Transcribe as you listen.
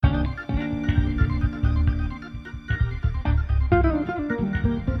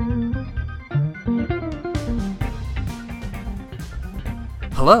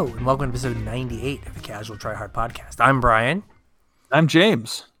Hello, and welcome to episode 98 of the Casual Try Hard podcast. I'm Brian. I'm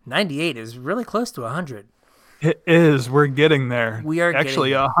James. 98 is really close to 100. It is. We're getting there. We are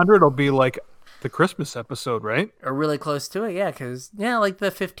Actually, getting 100 will be like the Christmas episode, right? Or really close to it, yeah, because, like the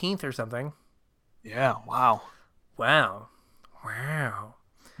 15th or something. Yeah, wow. Wow.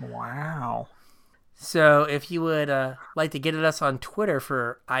 So if you would like to get at us on Twitter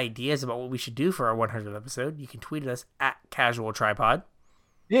for ideas about what we should do for our 100th episode, you can tweet at us at Casual Tripod.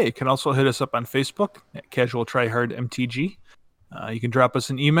 Yeah, you can also hit us up on Facebook at Casual Tryhard MTG. You can drop us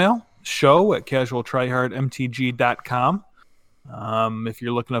an email, show@casualtryhardmtg.com. If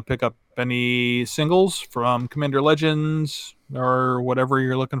you're looking to pick up any singles from Commander Legends or whatever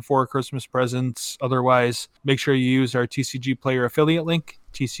you're looking for, Christmas presents, otherwise, make sure you use our TCG Player affiliate link,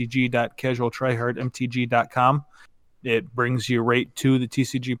 tcg.casualtryhardmtg.com. It brings you right to the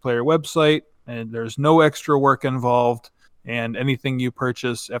TCG Player website, and there's no extra work involved. And anything you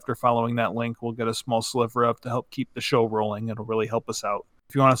purchase after following that link will get a small sliver up to help keep the show rolling. It'll really help us out.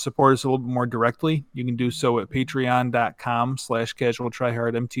 If you want to support us a little bit more directly, you can do so at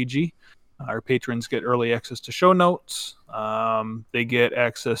patreon.com/casualtryhardmtg. Our patrons get early access to show notes. They get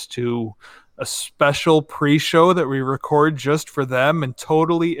access to a special pre-show that we record just for them and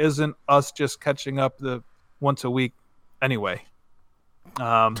totally isn't us just catching up the once a week anyway.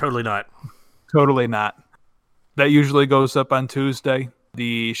 Totally not. Totally not. That usually goes up on Tuesday.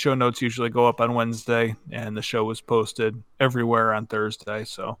 The show notes usually go up on Wednesday, and the show is posted everywhere on Thursday.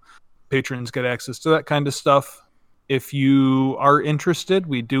 So patrons get access to that kind of stuff. If you are interested,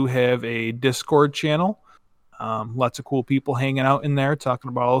 we do have a Discord channel. Lots of cool people hanging out in there, talking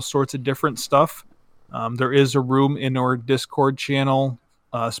about all sorts of different stuff. There is a room in our Discord channel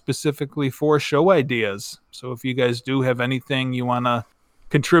specifically for show ideas. So if you guys do have anything you want to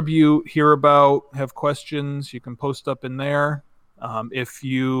contribute, hear about, have questions, you can post up in there. If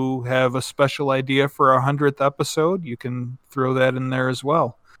you have a special idea for our 100th episode, you can throw that in there as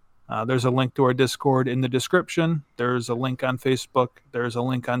well. There's a link to our Discord in the description. There's a link on Facebook. There's a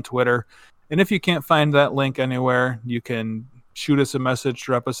link on Twitter. And if you can't find that link anywhere, you can shoot us a message,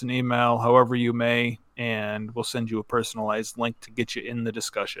 drop us an email, however you may, and we'll send you a personalized link to get you in the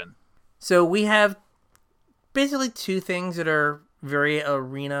discussion. So we have basically two things that are very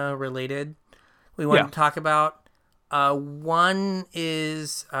arena related we want to talk about. One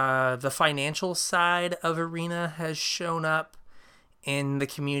is the financial side of arena has shown up in the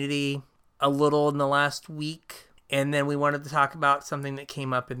community a little in the last week, and then we wanted to talk about something that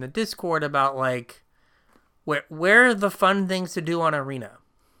came up in the Discord about like where are the fun things to do on arena.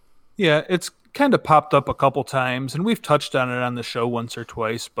 Yeah, it's kind of popped up a couple times, and we've touched on it on the show once or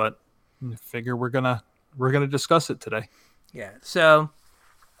twice, but I figure we're gonna discuss it today. Yeah, so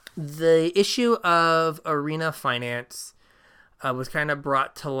the issue of arena finance was kind of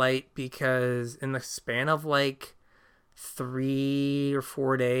brought to light because in the span of like 3 or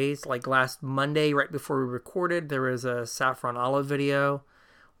 4 days, like last Monday, right before we recorded, there was a Saffron Olive video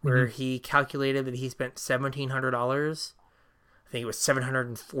where he calculated that he spent $1,700. I think it was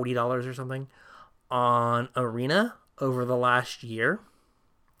 $740 or something on arena over the last year,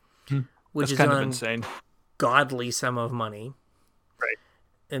 which That's is kind of insane. Godly sum of money. Right.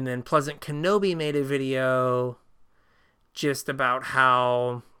 And then Pleasant Kenobi made a video just about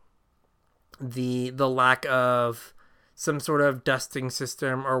how the lack of some sort of dusting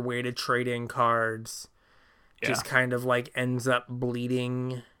system or way to trade in cards just kind of like ends up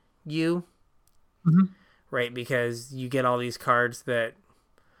bleeding you. Right? Because you get all these cards that,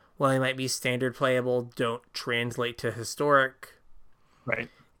 while they might be standard playable, don't translate to historic.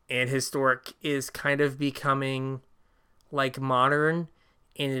 Right. And historic is kind of becoming like modern,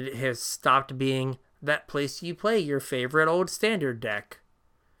 and it has stopped being that place you play your favorite old standard deck.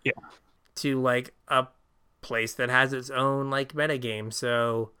 Yeah. To like a place that has its own like metagame.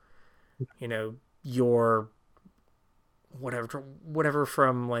 So, your whatever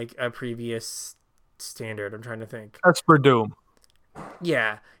from like a previous standard. I'm trying to think. Esper Doom.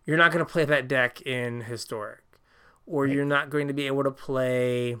 Yeah. You're not going to play that deck in historic. Or you're not going to be able to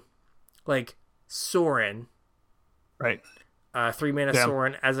play, like, Sorin. Right. 3-mana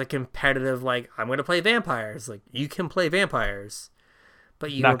Sorin as a competitive, like, I'm going to play vampires. Like, you can play vampires.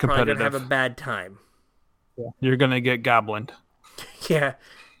 But you're probably going to have a bad time. Yeah. You're going to get goblined. Yeah.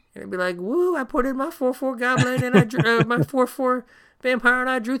 And it'd be like, woo, I put in my 4/4 goblin and I drew my 4/4 vampire and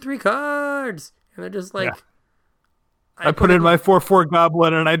I drew 3 cards. And they're just like... Yeah. I put in my 4/4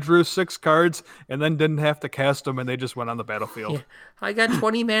 goblin and I drew 6 cards and then didn't have to cast them and they just went on the battlefield. Yeah. I got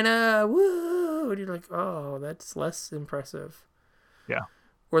 20 mana. Woo! And you're like, oh, that's less impressive. Yeah.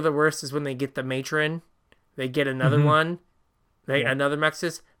 Or the worst is when they get the matron, they get another one, right? Yeah. Another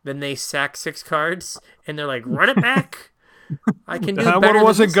Mexus. Then they sack 6 cards, and they're like, "Run it back! I can do That better." one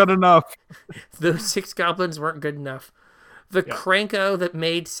wasn't good enough. Those 6 goblins weren't good enough. The Yep. Cranko that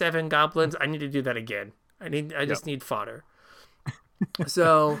made 7 goblins, I need to do that again. I just need fodder.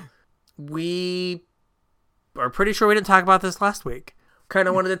 So we are pretty sure we didn't talk about this last week. Kind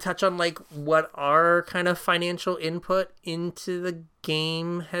of wanted to touch on like what our kind of financial input into the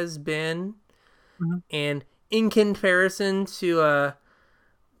game has been, and in comparison to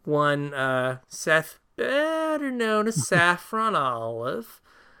Seth, better known as Saffron Olive,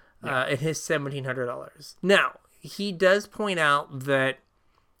 and his $1,700. Now he does point out that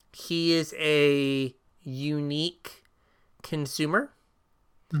he is a unique consumer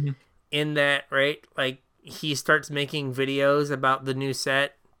in that, right? Like he starts making videos about the new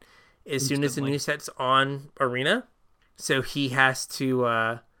set as soon as the new set's on Arena. So he has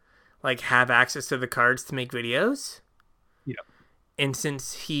to like have access to the cards to make videos. Yeah. And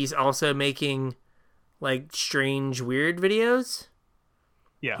since he's also making like strange weird videos,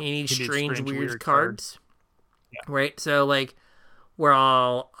 Yeah. he needs strange weird cards. cards. Right? So like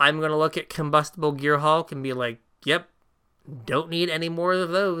I'm going to look at Combustible Gearhulk and be like, "Yep, don't need any more of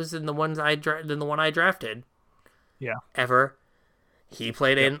those than the one I drafted." Yeah. Ever. He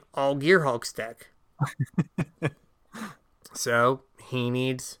played in all Gearhulk's deck. So he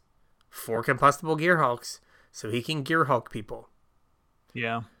needs 4 Combustible Gearhulks so he can Gearhulk people.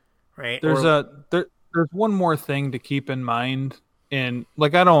 Yeah. Right? There's one more thing to keep in mind, and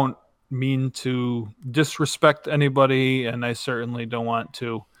like I don't mean to disrespect anybody, and I certainly don't want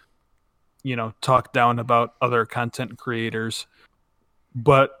to, talk down about other content creators,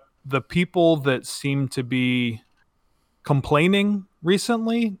 but the people that seem to be complaining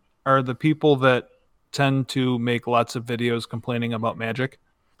recently are the people that tend to make lots of videos complaining about Magic.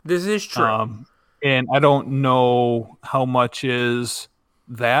 This is true. And I don't know how much is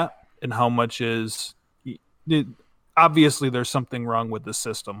that and how much is obviously there's something wrong with the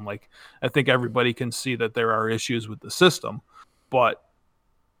system. Like I think everybody can see that there are issues with the system, but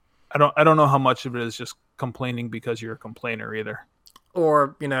I don't know how much of it is just complaining because you're a complainer either.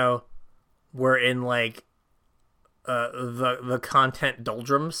 Or, we're in like the content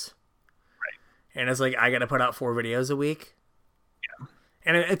doldrums. Right. And it's like I got to put out 4 videos a week. Yeah.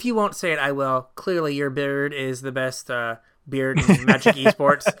 And if you won't say it, I will. Clearly your beard is the best beard in Magic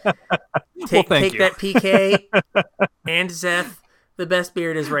Esports. Take that, PK and Zeth. The best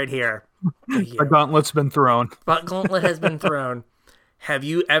beard is right here. The gauntlet's been thrown. But gauntlet has been thrown. Have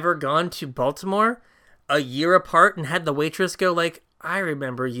you ever gone to Baltimore a year apart and had the waitress go like, "I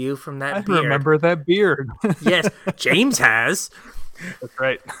remember you from that beard. I remember that beard." Yes, James has. That's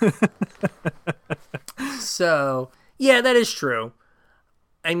right. So, yeah, that is true.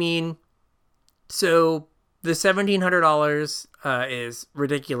 I mean, so the $1,700 is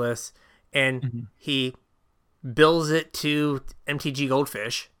ridiculous, and he bills it to MTG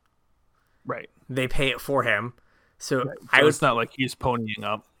Goldfish. Right. They pay it for him. So, it's not like he's ponying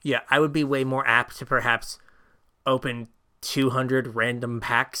up. Yeah, I would be way more apt to perhaps open 200 random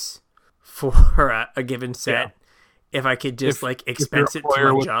packs for a given set if I could just expense it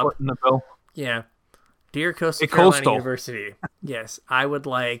to my job. The bill. Yeah. Dear Coastal Carolina University. Yes, I would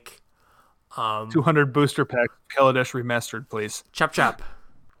like 200 booster packs Kaladesh Remastered, please. Chop chop.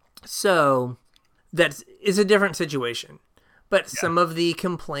 So that is a different situation. But some of the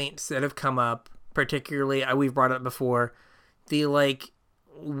complaints that have come up, particularly we've brought up before, the like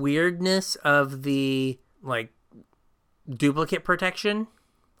weirdness of the like duplicate protection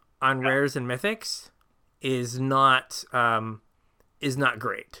on rares and mythics is not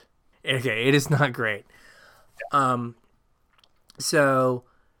great. Okay, it is not great. So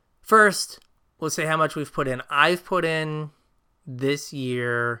first, let's say how much we've put in. I've put in this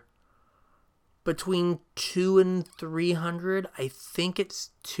year between 200 and 300. I think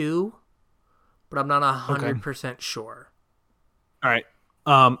it's 2, but I'm not 100% sure. All right.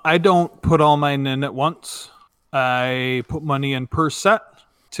 I don't put all mine in at once. I put money in per set.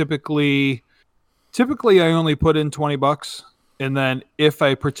 Typically I only put in $20, and then if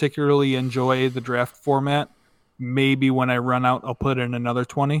I particularly enjoy the draft format, maybe when I run out, I'll put in another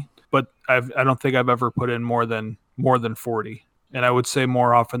 20. But I don't think I've ever put in more than 40. And I would say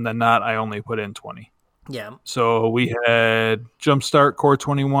more often than not, I only put in 20. Yeah. So we had Jumpstart, Core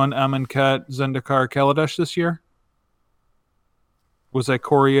 21, Amonkhet, Zendikar, Kaladesh this year. Was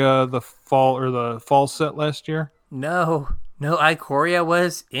Ikoria the fall set last year? No, Ikoria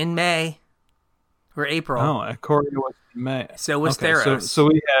was in May or April. Oh, Ikoria was in May. So was Theros. So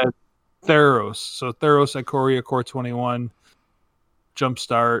we had Theros. So Theros, Ikoria, Core 21,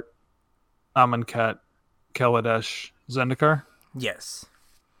 Jumpstart, Amonkhet, Kaladesh, Zendikar. Yes.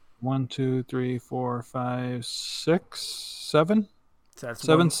 1, 2, 3, 4, 5, 6, 7, So that's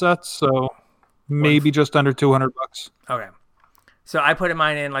 7 one. sets. So One. maybe just under $200. Okay. So I put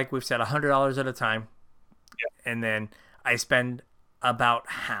mine in, like we've said, $100 at a time, and then I spend about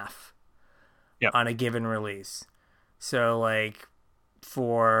half Yeah. on a given release. So like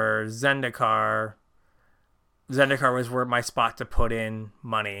for Zendikar was where my spot to put in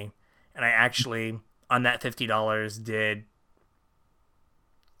money, and I actually on that $50 did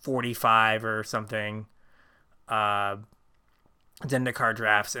 45 or something Zendikar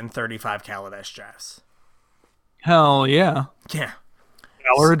drafts and 35 Kaladesh drafts. Hell yeah. Yeah,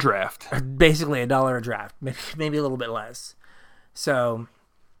 $1 a draft. basically $1 a draft, maybe a little bit less. So,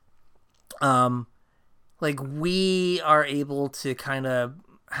 like we are able to kind of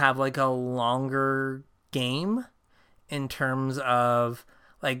have like a longer game in terms of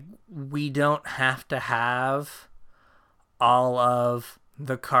like we don't have to have all of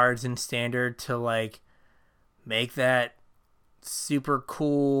the cards in standard to like make that super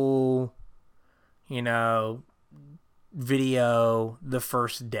cool, you know, video the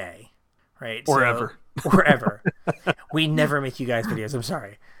first day, right? Or ever. Or ever. We never make you guys videos. I'm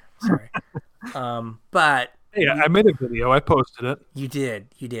sorry. But Yeah, I made a video. I posted it. you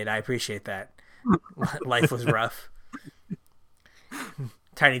did. I appreciate that. Life was rough.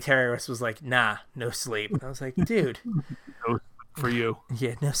 Tiny Terrorist was like, nah, no sleep. I was like, dude. No, for you.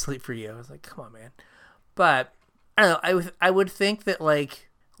 Yeah, no sleep for you. I was like, come on, man. But I don't know. I would think that like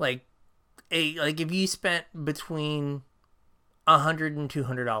if you spent between $100 and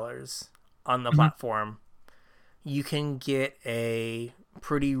 $200 on the platform, you can get a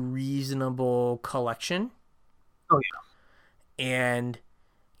pretty reasonable collection. Oh yeah. And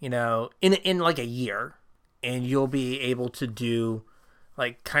in like a year, and you'll be able to do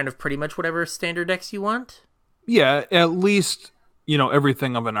like kind of pretty much whatever standard decks you want. Yeah, at least,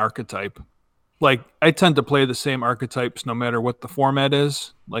 everything of an archetype. Like, I tend to play the same archetypes no matter what the format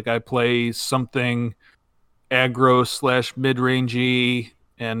is. Like, I play something aggro / mid-rangey,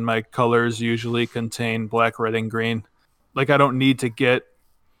 and my colors usually contain black, red, and green. Like, I don't need to get,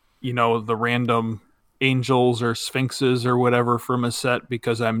 the random angels or sphinxes or whatever from a set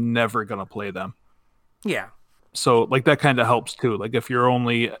because I'm never going to play them. Yeah. So like that kind of helps too. Like if you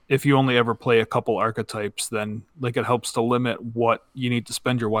only ever play a couple archetypes, then like it helps to limit what you need to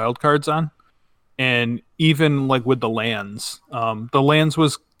spend your wild cards on. And even like with the lands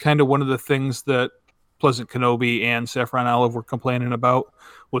was kind of one of the things that Pleasant Kenobi and Saffron Olive were complaining about,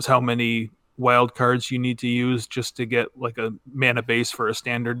 was how many wild cards you need to use just to get like a mana base for a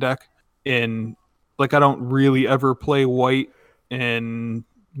standard deck. And like I don't really ever play white, and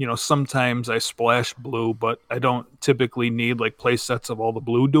sometimes I splash blue, but I don't typically need like play sets of all the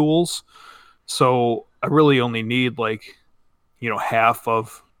blue duels. So I really only need like, half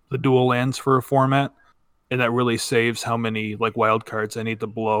of the dual lands for a format. And that really saves how many like wild cards I need to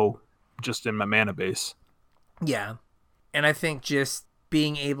blow just in my mana base. Yeah. And I think just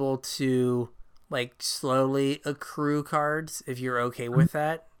being able to like slowly accrue cards, if you're okay with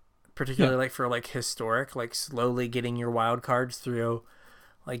that, particularly like for like historic, like slowly getting your wild cards through,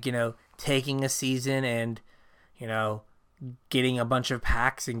 like, taking a season and, getting a bunch of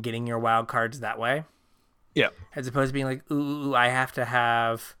packs and getting your wild cards that way. Yeah. As opposed to being like, ooh, I have to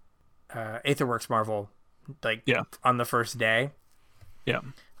have Aetherworks Marvel, like, on the first day. Yeah.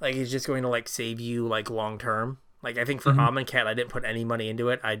 Like, it's just going to, like, save you, like, long term. Like, I think for Amonkhet, I didn't put any money into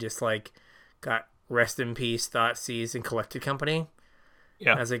it. I just, like, got Rest in Peace, Thoughtseize, and Collected Company.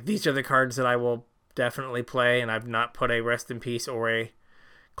 Yeah. And I was like, these are the cards that I will definitely play, and I've not put a Rest in Peace or a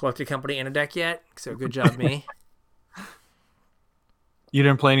Collected Company in a deck yet, so good job me. You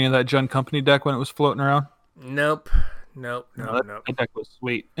didn't play any of that Gen Company deck when it was floating around? Nope. That deck was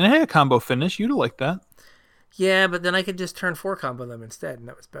sweet. And it had a combo finish. You'd have liked that. Yeah, but then I could just turn 4 combo them instead, and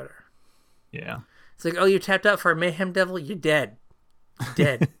that was better. Yeah. It's like, oh, you're tapped out for a Mayhem Devil? You're dead. You're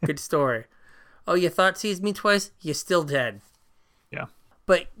dead. Good story. Oh, you Thoughtseize me twice? You're still dead. Yeah.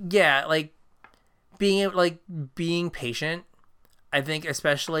 But yeah, like being patient. I think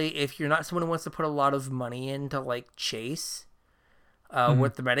especially if you're not someone who wants to put a lot of money into like chase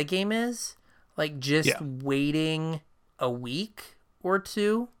what the metagame is, like just waiting a week or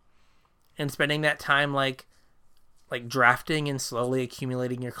two and spending that time like drafting and slowly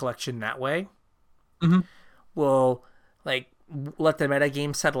accumulating your collection that way will like let the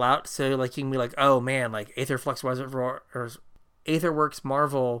metagame settle out. So like you can be like, oh man, like Aetherflux or Aetherworks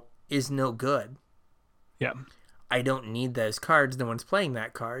Marvel is no good. Yeah. I don't need those cards. No one's playing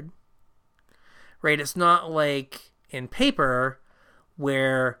that card. Right? It's not like in paper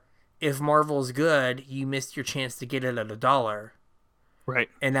where if Marvel's good, you missed your chance to get it at $1. Right.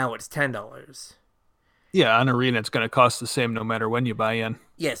 and now it's $10. Yeah, on Arena, it's going to cost the same no matter when you buy in.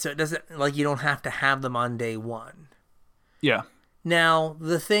 Yeah, so it doesn't, like, you don't have to have them on day one. Yeah. Now,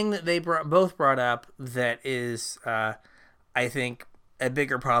 the thing that they both brought up that is, I think, a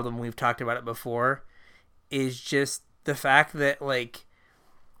bigger problem, we've talked about it before, is just the fact that, like,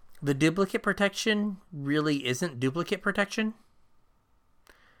 the duplicate protection really isn't duplicate protection.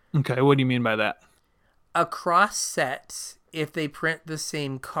 Okay, what do you mean by that? Across sets, if they print the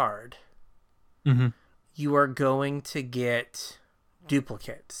same card, Mm-hmm. you are going to get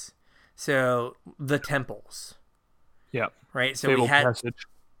duplicates. So, the temples, Yeah. right? So Fabled we had... Passage.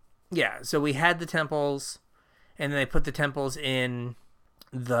 Yeah, so we had the temples, and then they put the temples in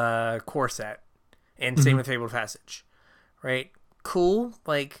the core set, and same with Fabled Passage, right? Cool,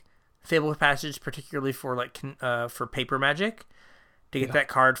 like Fabled Passage, particularly for like for paper magic, to get that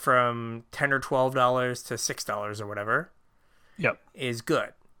card from $10 or $12 to $6 or whatever, Yep. is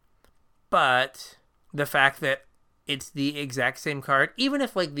good. But the fact that it's the exact same card, even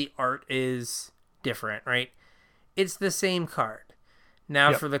if like the art is different, right? It's the same card.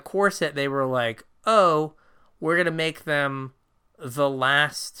 Now, for the core set, they were like, oh, we're going to make them the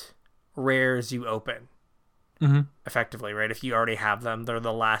last rares you open. Mm-hmm. Effectively, right? If you already have them, they're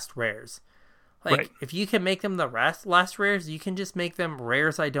the last rares. Like, if you can make them the last rares, you can just make them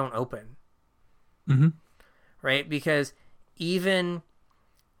rares I don't open. Mm-hmm. Right? Because even,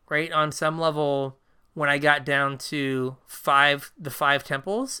 right, on some level, when I got down to the 5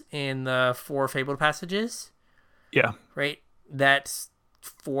 temples in the 4 Fabled Passages, Yeah. right, that's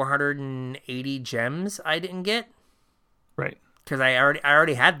 480 gems I didn't get Right. because I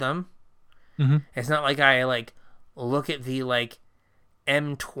already had them. Mm-hmm. It's not like I like look at the like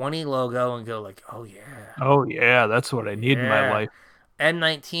M20 logo and go like, oh yeah, Oh, yeah, that's what I need in my Yeah. life.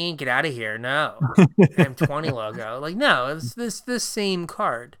 M19, get out of here. No, M20 logo. Like, no, it's this same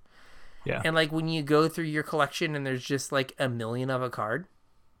card. Yeah. And like when you go through your collection and there's just like a million of a card,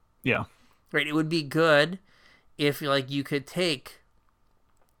 Yeah. right? It would be good if like you could take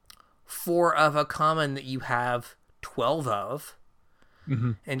 4 of a common that you have 12 of,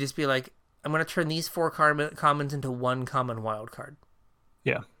 Mm-hmm. and just be like, I'm going to turn these 4 commons into 1 common wild card.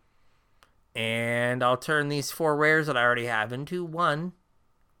 Yeah. And I'll turn these 4 rares that I already have into 1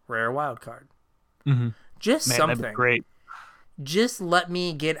 rare wild card. Mm-hmm. Just Man, that'd something. be great. Just let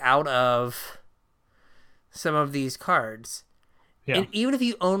me get out of some of these cards. Yeah. And even if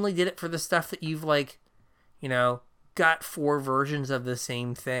you only did it for the stuff that you've like, you know, got 4 versions of the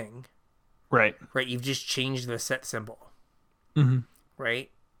same thing. Right. Right? You've just changed the set symbol. Mm-hmm.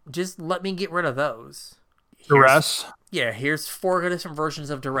 Right? Just let me get rid of those. Duress. Here's 4 different versions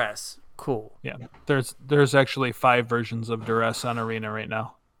of Duress. Cool. Yeah. There's actually 5 versions of Duress on Arena right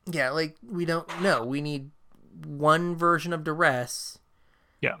now. Yeah, like, we don't know. We need 1 version of Duress.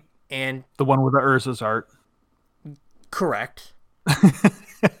 Yeah. And The one with the Urza's art. correct.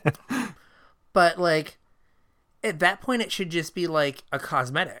 But, like, at that point, it should just be, like, a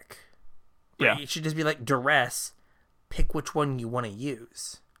cosmetic. Right? Yeah. It should just be, like, Duress. Pick which one you want to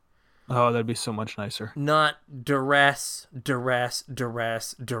use. Oh, that'd be so much nicer. Not Duress, Duress,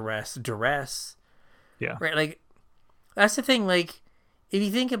 Duress, Duress, Duress. Yeah. Right? Like, that's the thing, like, if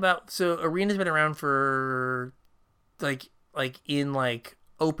you think about, so Arena's been around for, like in, like,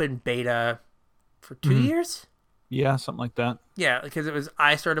 open beta for 2 years? Yeah, something like that. Yeah, because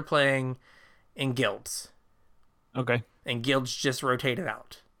I started playing in guilds, Okay. and guilds just rotated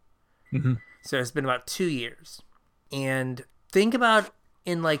out. Mm-hmm. So it's been about 2 years. And think about,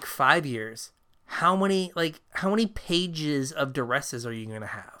 in, like, 5 years, how many pages of Duresses are you going to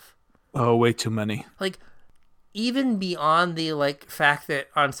have? Oh, way too many. Like, even beyond the, like, fact that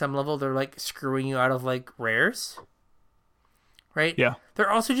on some level they're, like, screwing you out of, like, rares, right? Yeah.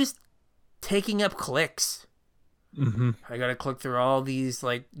 They're also just taking up clicks. Mm-hmm. I gotta click through all these,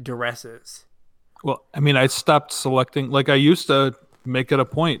 like, Duresses. Well, I mean, I stopped selecting. Like, I used to make it a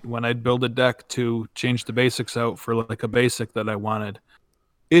point when I'd build a deck to change the basics out for, like, a basic that I wanted.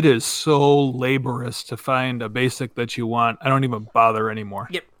 It is so laborious to find a basic that you want. I don't even bother anymore.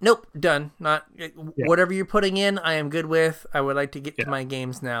 Yep. Nope. Done. Not whatever you're putting in. I am good with. I would like to get to my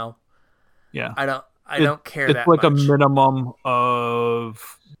games now. Yeah. I don't care it's that like much. a minimum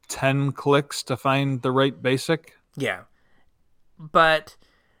of 10 clicks to find the right basic. Yeah. But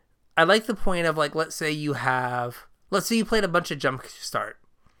I like the point of, like, let's say you played a bunch of Jumpstart,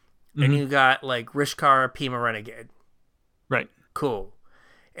 and you got, like, Rishkar, Pima Renegade. Right. Cool.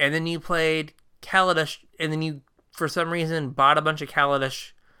 And then you played Kaladesh, and then you, for some reason, bought a bunch of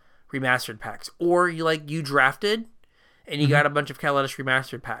Kaladesh remastered packs. Or you drafted, and you got a bunch of Kaladesh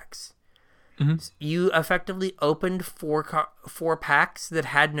remastered packs. Hmm. You effectively opened four packs that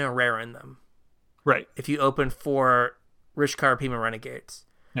had no rare in them. Right. If you opened 4 Rishkar Pima Renegades.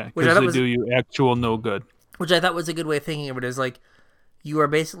 Yeah, Which I because thought they was do you actual no good. which I thought was a good way of thinking of it, is like you are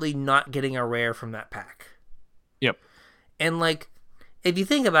basically not getting a rare from that pack. Yep. And like if you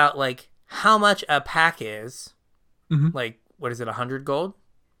think about like how much a pack is, like what is it, 100 gold?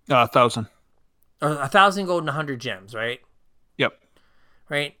 1,000. Or 1,000 gold and 100 gems, right? Yep.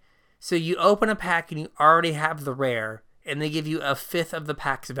 Right? So you open a pack and you already have the rare, and they give you a fifth of the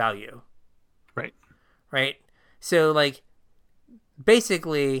pack's value. Right. Right? So like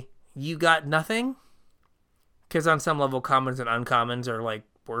basically you got nothing, because on some level commons and uncommons are like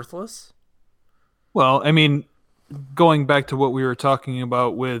worthless. Well, I mean, going back to what we were talking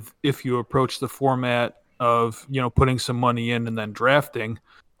about with if you approach the format of, putting some money in and then drafting,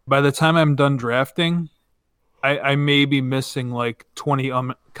 by the time I'm done drafting, I may be missing like 20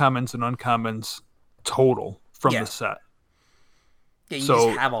 commons and uncommons total from Yeah. the set. Yeah, you So-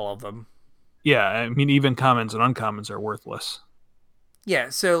 just have all of them. Yeah, I mean, even commons and uncommons are worthless. Yeah,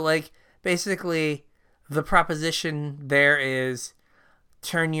 so like basically the proposition there is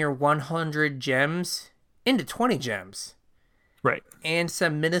turn your 100 gems into 20 gems Right. and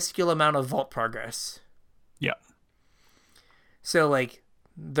some minuscule amount of vault progress. Yeah. So like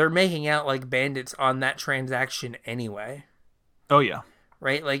they're making out like bandits on that transaction anyway, Oh, yeah.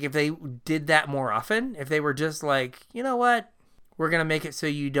 right? Like if they did that more often, if they were just like, you know what, we're going to make it so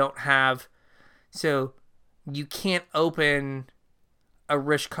you can't open a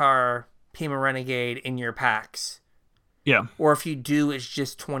Rishkar Pima Renegade in your packs. Yeah. Or if you do, it's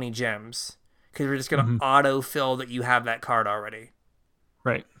just 20 gems. Because we're just going to auto-fill that you have that card already.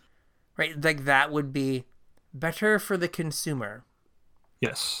 Right. Right? Like, that would be better for the consumer.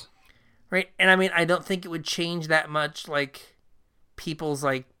 Yes. Right? And I mean, I don't think it would change that much, like, people's,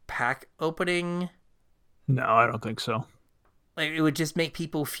 like, pack opening. No, I don't think so. Like, it would just make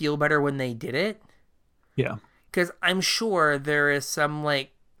people feel better when they did it. Yeah. Because I'm sure there is some,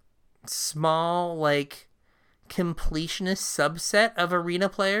 like, small, like, completionist subset of arena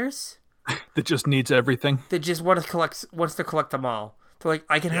players That just needs everything. that just wants to collect them all. They're like,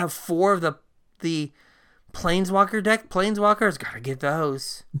 I can have 4 of the Planeswalker deck. Planeswalkers, gotta get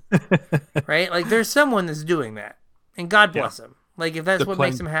those. Right? Like, there's someone that's doing that. And God bless him. Like, if that's what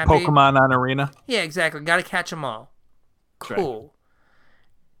makes him happy. Pokemon on Arena. Yeah, exactly. Gotta catch them all. Cool. Right.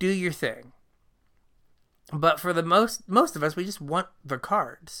 Do your thing. But for the most of us, we just want the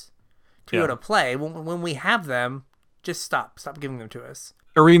cards to be able to play. When we have them, just stop giving them to us.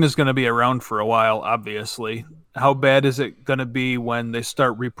 Arena's going to be around for a while, obviously. How bad is it going to be when they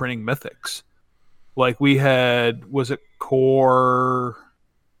start reprinting Mythics? Like we had, was it Core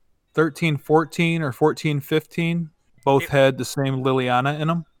 13-14 or 14-15? Both had the same Liliana in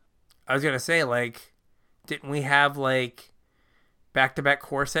them. I was going to say, like, didn't we have, like, back-to-back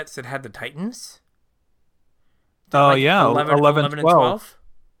core sets that had the Titans? Oh, Like, yeah. 11 and 12. 12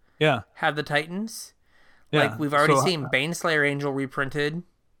 Yeah. have the Titans. Yeah. Like, we've already So- seen Baneslayer Angel reprinted.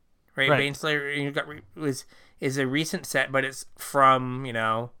 Right? Right. Baneslayer Angel is a recent set, but it's from,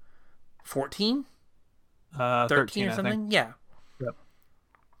 14? 13 or I something? think. Yeah. Yep.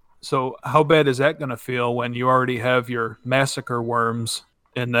 So how bad is that going to feel when you already have your Massacre Worms,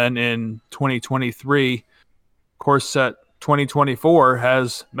 and then in 2023, Core Set 2024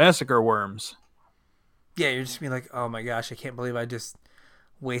 has Massacre Worms? Yeah, you're just gonna be like, oh my gosh, I can't believe I just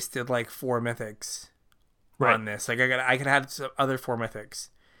wasted like 4 mythics on this. Like I could have some other 4 mythics.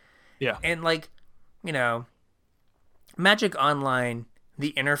 Yeah. And like, Magic Online,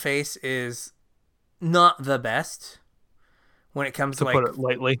 the interface is not the best when it comes to put it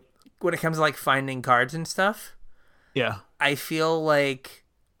lightly. when it comes to like finding cards and stuff. Yeah. I feel like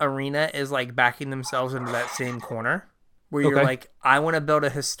Arena is like backing themselves into that same corner where you're Okay. like, I want to build a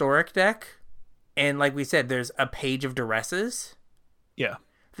historic deck, and like we said, there's a page of duresses Yeah.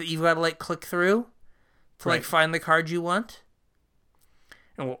 that you've got to like click through to like Right. find the card you want.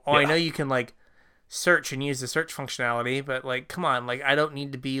 And I Yeah. know you can like search and use the search functionality, but like, come on, like I don't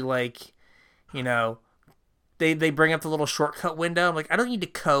need to be like, they bring up the little shortcut window. I'm like, I don't need to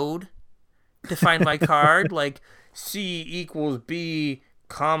code to find my card. Like C equals B,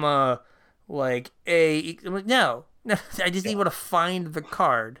 comma, like A. I'm like, no, I just need to find the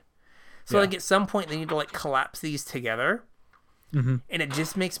card. So Yeah. like at some point they need to like collapse these together. Mm-hmm. And it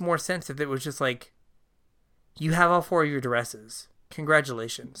just makes more sense if it was just like, you have all 4 of your duresses.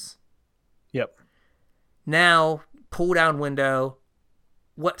 Congratulations. Yep. Now, pull down window.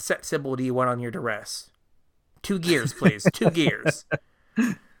 What set symbol do you want on your duress? 2 gears, please. 2 gears.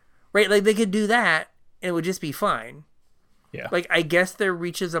 Right? Like, they could do that, and it would just be fine. Yeah. Like, I guess there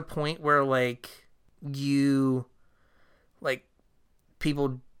reaches a point where, like, you, like,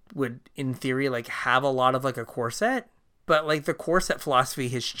 people would, in theory, like, have a lot of, like, a core set, but, like, the core set philosophy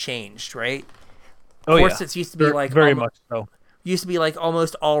has changed, right? Oh, Core yeah. sets used to be, like, very much so. Used to be, like,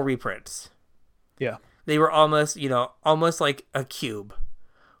 almost all reprints. Yeah. They were almost, you know, almost like a cube.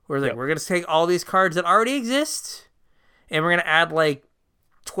 Where, like, Yep. we're going to take all these cards that already exist, and we're going to add, like,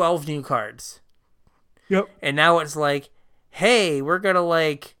 12 new cards. Yep. And now it's like, hey, we're going to,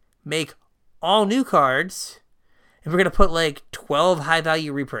 like, make all new cards, and we're going to put, like, 12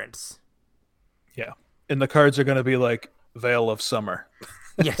 high-value reprints. Yeah. And the cards are going to be like Veil of Summer.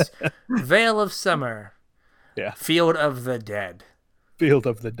 Yes. Veil of Summer. Yeah. Field of the Dead. Field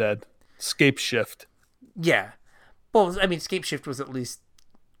of the Dead. Scape Shift. Yeah. Well, I mean, Scape Shift was at least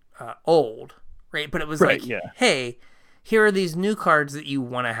old, right? But it was Right, like, yeah. hey, here are these new cards that you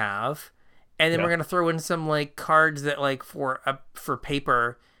want to have, and then Yeah. we're gonna throw in some like cards that like for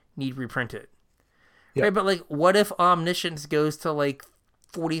paper need reprinted. Yeah. Right, but like, what if Omniscience goes to like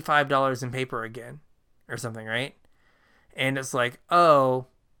 $45 in paper again, or something, right? And it's like, oh,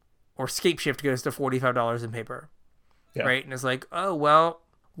 or Scape Shift goes to $45 in paper, Yeah. right? And it's like, oh well,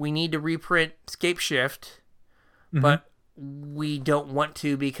 we need to reprint Scape Shift, Mhm. but we don't want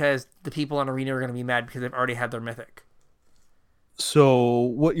to because the people on Arena are going to be mad because they've already had their Mythic. So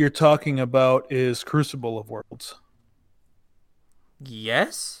what you're talking about is Crucible of Worlds.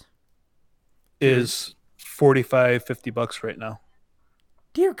 Yes? Is $45-$50 right now.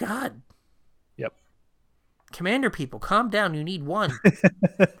 Dear God. Yep. Commander people, calm down. You need one.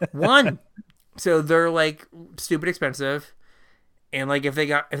 One. So they're like stupid expensive. And like if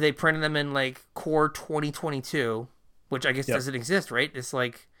they printed them in like Core 2022, which I guess Yep. doesn't exist, right? It's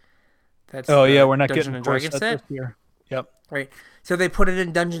like that's Oh the yeah, we're not Dungeons getting and core Dragons sets set, this year. Yep. right? So they put it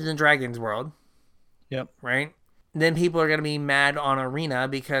in Dungeons and Dragons world, Yep. right? Then people are gonna be mad on Arena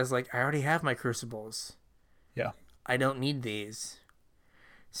because like I already have my Crucibles. Yeah. I don't need these.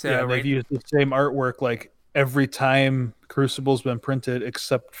 So Yeah, they've right, used the same artwork like every time Crucible's been printed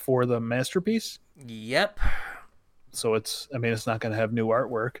except for the Masterpiece. yep. So it's not going to have new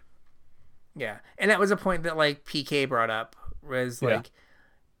artwork. Yeah. And that was a point that like PK brought up was Yeah. like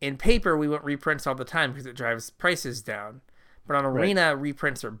in paper we want reprints all the time because it drives prices down. But on Arena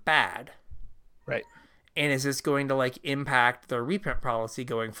reprints are bad. Right. And is this going to like impact the reprint policy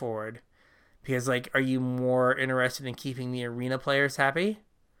going forward? Because like are you more interested in keeping the Arena players happy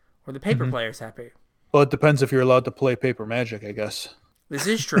or the paper players happy? Well, it depends if you're allowed to play Paper Magic, I guess. This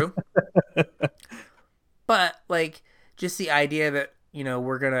is true. But like just the idea that, you know,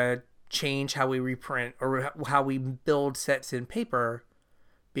 we're going to change how we reprint or how we build sets in paper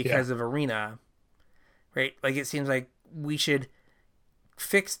because of Arena, right? Like it seems like we should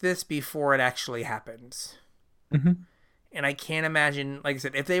fix this before it actually happens. Mhm. And I can't imagine, like I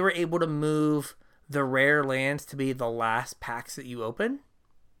said, if they were able to move the rare lands to be the last packs that you open,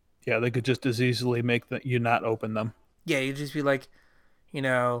 Yeah, they could just as easily make you not open them. yeah, you'd just be like, you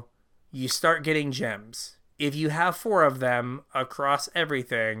know, you start getting gems. If you have 4 of them across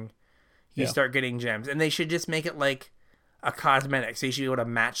everything, you Yeah. start getting gems. And they should just make it like a cosmetic. So you should be able to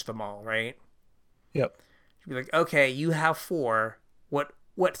match them all, right? Yep. You'd be like, okay, you have 4.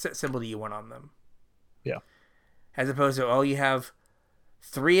 What set symbol do you want on them? Yeah. As opposed to, oh, you have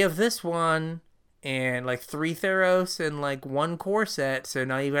 3 of this one and like 3 Theros and like 1 core set. So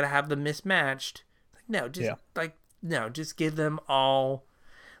now you got to have them mismatched. Like, no, just give them all.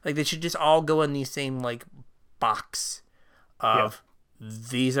 Like they should just all go in the same like box of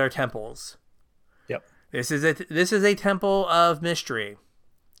these are temples. Yep. This is a temple of mystery.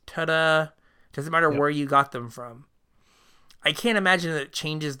 Ta-da! Doesn't matter where you got them from. I can't imagine that it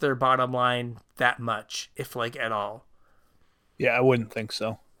changes their bottom line that much, if like at all. Yeah, I wouldn't think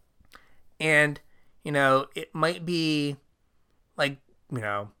so. And, you know, it might be like, you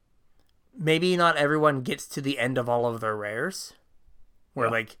know, maybe not everyone gets to the end of all of their rares. Where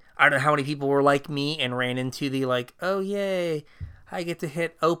like, I don't know how many people were like me and ran into the like, oh yay, I get to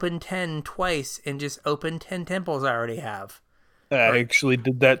hit open 10 twice and just open 10 temples I already have. I actually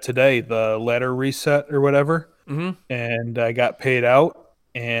did that today, the ladder reset or whatever. Mm-hmm. And I got paid out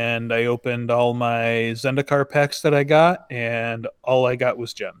and I opened all my Zendikar packs that I got and all I got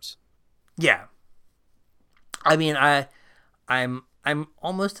was gems. Yeah. I mean, I'm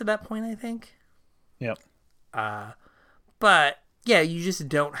almost to that point, I think. Yep. But yeah, you just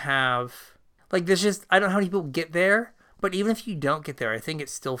don't have like there's just I don't know how many people get there, but even if you don't get there, I think it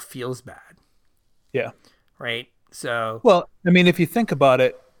still feels bad. Yeah. Right? So Well, I mean, if you think about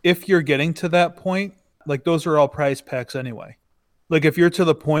it, if you're getting to that point, like those are all prize packs anyway. Like if you're to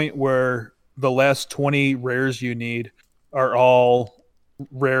the point where the last 20 rares you need are all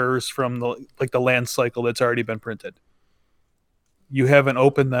rares from the land cycle that's already been printed. You haven't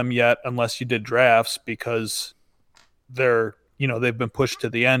opened them yet unless you did drafts because they've been pushed to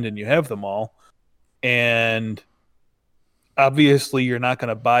the end and you have them all. And obviously you're not going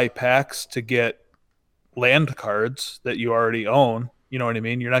to buy packs to get land cards that you already own. You know what I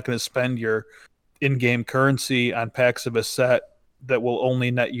mean? You're not going to spend your in-game currency on packs of a set that will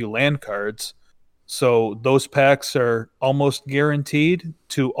only net you land cards. So those packs are almost guaranteed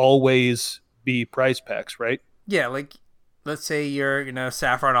to always be prize packs, right? Yeah, like let's say you're,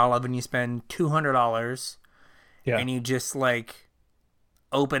 Saffron Olive and you spend $200 Yeah. and you just like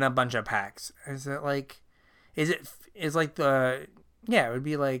open a bunch of packs. Is it like it would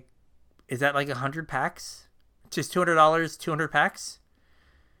be like, is that like 100 packs? Just $200, 200 packs?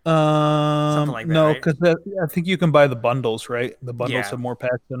 Something like that, No, right? because I think you can buy the bundles, right? The bundles Yeah. have more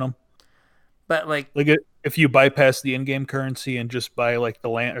packs in them. But like, If you bypass the in-game currency and just buy like the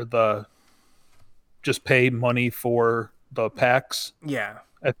land or just pay money for the packs, yeah.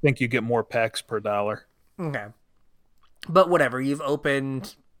 I think you get more packs per dollar. Okay. But whatever, you've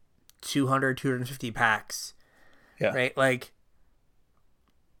opened 200, 250 packs, Yeah. right? Like,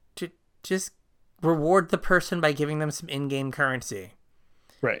 just reward the person by giving them some in-game currency.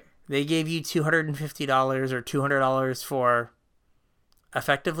 Right. They gave you $250 or $200 for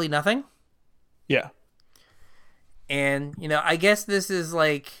effectively nothing. Yeah. And, I guess this is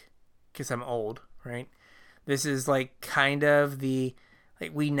like, because I'm old, right? This is like kind of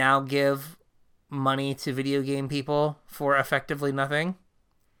like we now give money to video game people for effectively nothing.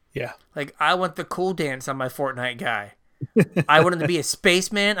 Yeah. Like, I want the cool dance on my Fortnite guy. I want him to be a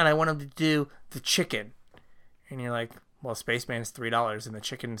spaceman, and I want him to do the chicken. And you're like, well, spaceman's $3 and the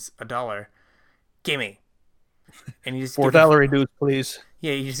chicken's $1. Gimme. And you just $4 reduce, please.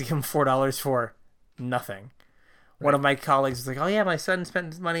 Yeah, you just give him $4 for nothing. Right. One of my colleagues was like, "Oh yeah, my son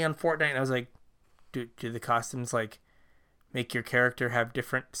spent money on Fortnite," and I was like, "Do the costumes like make your character have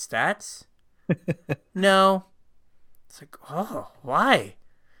different stats?" No. It's like, oh, why?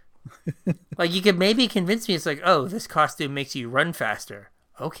 Like, you could maybe convince me. It's like, oh, this costume makes you run faster.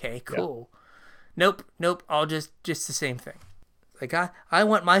 Okay, cool. Yeah. Nope. All just the same thing. Like, I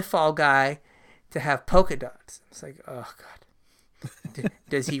want my fall guy to have polka dots. It's like, oh god.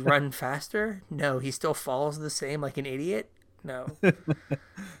 Does he run faster? No, he still falls the same like an idiot. No.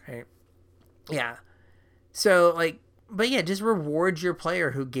 Right. Yeah. So like, but yeah, just reward your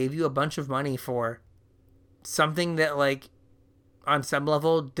player who gave you a bunch of money for something that like on some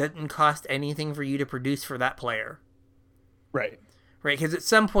level didn't cost anything for you to produce for that player. Right. Right. Because at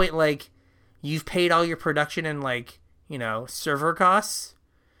some point, like, you've paid all your production and like, server costs.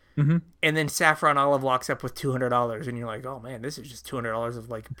 Mm-hmm. And then Saffron Olive walks up with $200 and you're like, oh man, this is just $200 of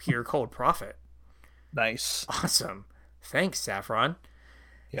like pure cold profit. Nice. Awesome. Thanks, Saffron.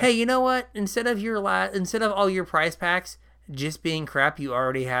 Yeah. Hey, you know what? Instead of all your prize packs just being crap you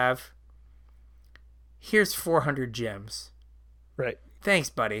already have, here's 400 gems. Right. Thanks,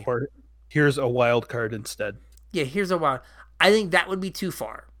 buddy. Or here's a wild card instead. Yeah, here's a wild. I think that would be too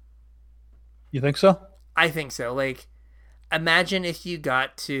far. You think so? I think so. Like, imagine if you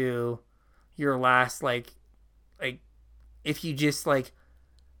got to your last like if you just like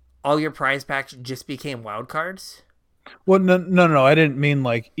all your prize packs just became wild cards. Well, no. I didn't mean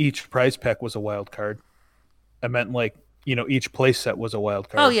like each prize pack was a wild card. I meant like, each play set was a wild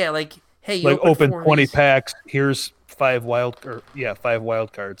card. Oh yeah, like, hey, you like open 20 these packs. Here's 5 wild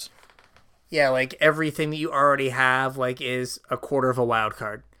cards. Yeah, like everything that you already have like is a quarter of a wild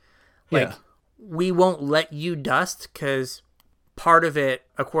card. Like, we won't let you dust because part of it,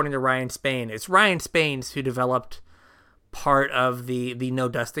 according to Ryan Spain, it's Ryan Spain's who developed part of the no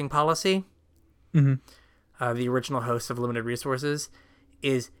dusting policy. Mm-hmm. The original host of Limited Resources,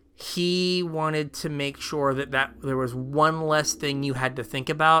 is he wanted to make sure that there was one less thing you had to think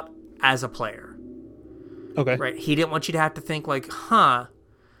about as a player. Okay. Right. He didn't want you to have to think like, do I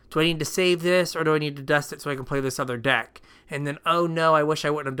need to save this or do I need to dust it so I can play this other deck? And then, oh no, I wish I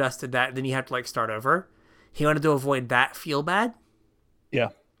wouldn't have dusted that. Then you have to like start over. He wanted to avoid that feel bad. Yeah.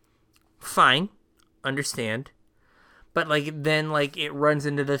 Fine. Understand. But like, then like it runs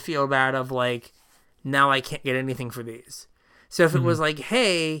into the feel bad of like, now I can't get anything for these. So if it was like,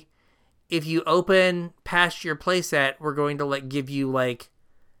 hey, if you open past your playset, we're going to like give you like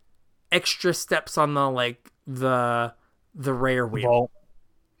extra steps on the like the rare wheel. Vault.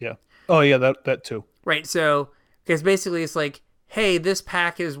 Yeah. Oh yeah, that too. Right. So because basically it's like, hey, this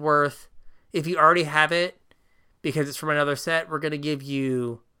pack is worth, if you already have it because it's from another set, we're going to give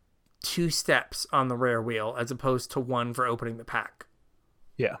you 2 steps on the rare wheel as opposed to 1 for opening the pack.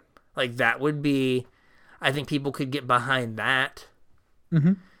 Yeah. Like, that would be, I think people could get behind that.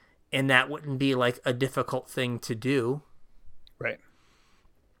 Mm-hmm. And that wouldn't be like a difficult thing to do. Right.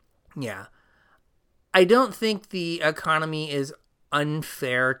 Yeah. I don't think the economy is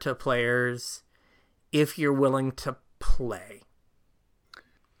unfair to players if you're willing to play.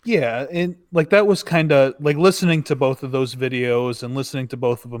 Yeah, and like that was kind of like listening to both of those videos and listening to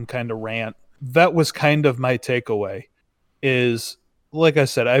both of them kind of rant. That was kind of my takeaway is like I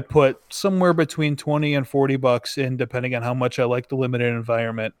said, I put somewhere between 20 and $40 in depending on how much I like the limited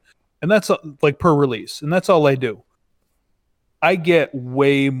environment. And that's like per release, and that's all I do. I get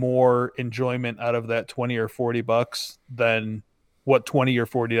way more enjoyment out of that 20 or $40 than what 20 or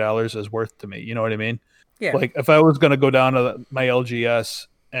 $40 is worth to me. You know what I mean? Yeah. Like if I was going to go down to my LGS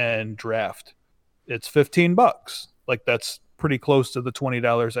and draft, it's $15. Like that's pretty close to the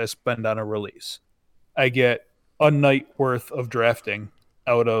 $20 I spend on a release. I get a night worth of drafting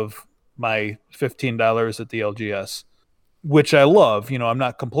out of my $15 at the LGS, which I love. You know, I'm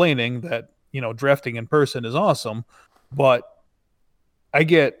not complaining that, you know, drafting in person is awesome, but I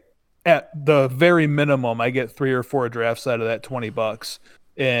get at the very minimum, I get 3 or 4 drafts out of that $20.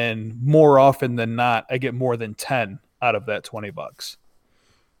 And more often than not, I get more than 10 out of that $20.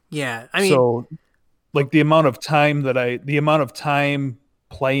 Yeah. I mean, so like the amount of time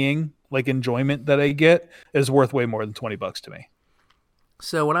playing, like enjoyment that I get is worth way more than $20 to me.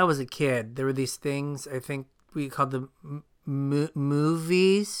 So when I was a kid, there were these things, I think we called them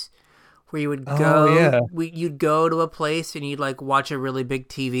movies, where you would go, you'd go to a place and you'd like watch a really big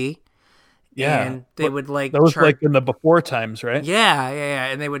TV. Yeah. And they would like, that was like in the before times, right? Yeah.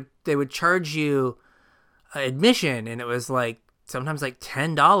 And they would charge you admission, and it was like sometimes like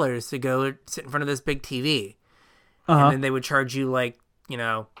 $10 to go sit in front of this big TV. And then they would charge you like, you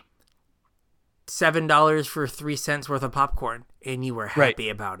know, $7 for 3 cents worth of popcorn, and you were happy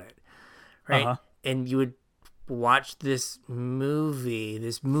about it. Right. And you would watch this movie,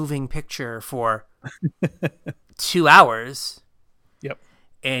 this moving picture for 2 hours. Yep.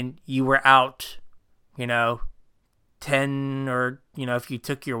 And you were out, you know, 10 or, you know, if you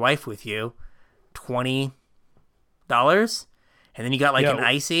took your wife with you, $20. And then you got like an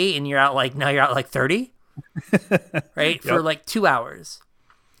icy, and now you're out like 30. Right? For like 2 hours.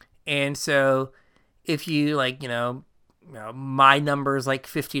 And so if you like, you know, my number is like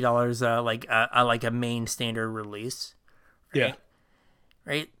 $50, like a main standard release. Right? Yeah.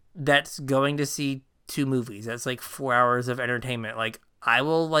 Right. That's going to see 2 movies. That's like 4 hours of entertainment. Like I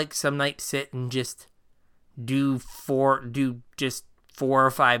will like some nights sit and just do 4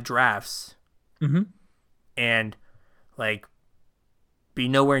 or 5 drafts. Mm-hmm. And like be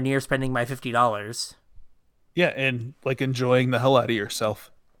nowhere near spending my $50. Yeah. And like enjoying the hell out of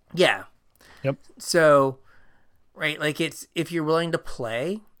yourself. Yeah. Yep. So, right, like it's, if you're willing to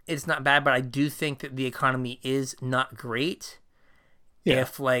play, it's not bad, but I do think that the economy is not great. Yeah.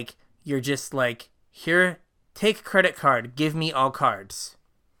 If like you're just like, here, take credit card, give me all cards.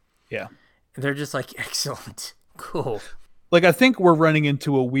 Yeah. And they're just like, excellent. Cool. Like I think we're running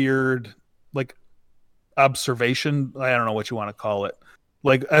into a weird like observation. I don't know what you want to call it.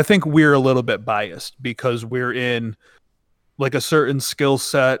 Like I think we're a little bit biased because we're in like a certain skill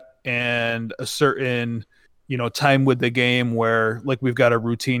set and a certain, you know, time with the game where like we've got a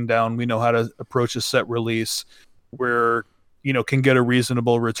routine down. We know how to approach a set release where, you know, can get a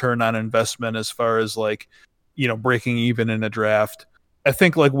reasonable return on investment as far as like, you know, breaking even in a draft. I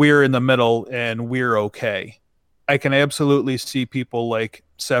think like we're in the middle and we're okay. I can absolutely see people like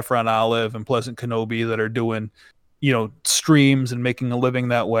Saffron Olive and Pleasant Kenobi that are doing, you know, streams and making a living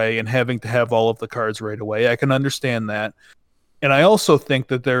that way and having to have all of the cards right away. I can understand that. And I also think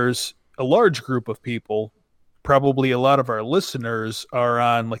that there's a large group of people, probably a lot of our listeners are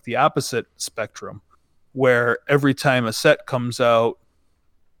on like the opposite spectrum, where every time a set comes out,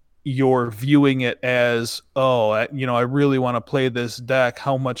 you're viewing it as, I really want to play this deck.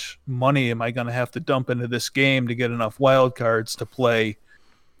 How much money am I going to have to dump into this game to get enough wild cards to play,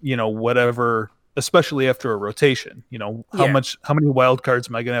 you know, whatever, especially after a rotation, you know, how many wild cards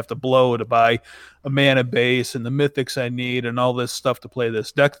am I going to have to blow to buy a mana base and the mythics I need and all this stuff to play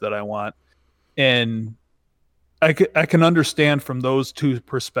this deck that I want. And I can understand from those two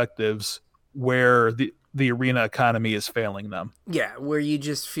perspectives where the arena economy is failing them. Yeah, where you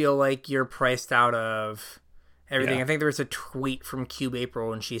just feel like you're priced out of everything. Yeah. I think there was a tweet from Cube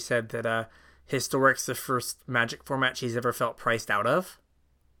April, and she said that Historic's the first Magic format she's ever felt priced out of,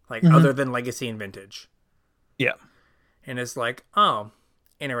 like other than Legacy and Vintage. Yeah. And it's like, oh,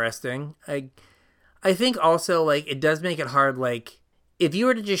 interesting. I think also like it does make it hard. Like if you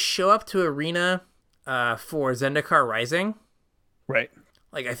were to just show up to Arena for Zendikar Rising, right?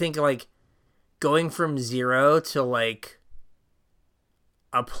 Like I think like going from 0 to like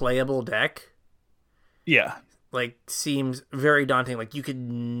a playable deck Yeah. like seems very daunting. Like you could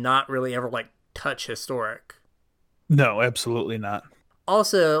not really ever like touch historic. No, absolutely not.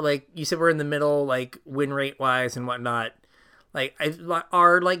 Also, like you said, we're in the middle, like win rate wise and whatnot. Like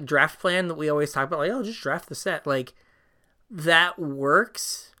our like draft plan that we always talk about, like, oh, just draft the set. Like that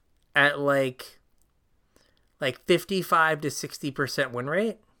works at like 55 to 60% win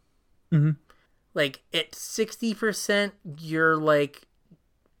rate. Mm-hmm. Like at 60%, you're like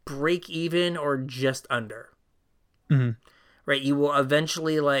break even or just under. Mm-hmm. Right? You will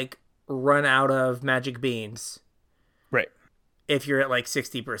eventually like run out of magic beans. Right. If you're at like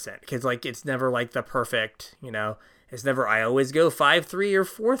 60%, because like it's never like the perfect, it's never I always go 5-3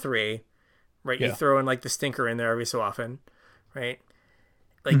 or 4-3, right? Yeah. You throw in like the stinker in there every so often, right?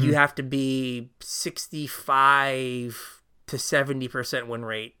 Like you have to be 65 to 70% win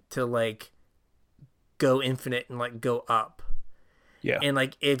rate to like go infinite and like go up. Yeah. And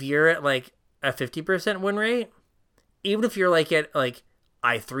like if you're at like a 50% win rate, even if you're like at like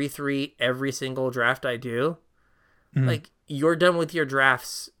I 3-3 every single draft I do, like you're done with your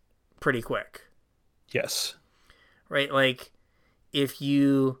drafts pretty quick. Yes. Right? Like if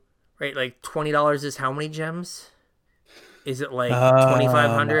you like $20 is how many gems? Is it like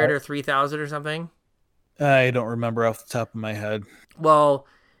 2,500 or 3,000 or something? I don't remember off the top of my head. Well,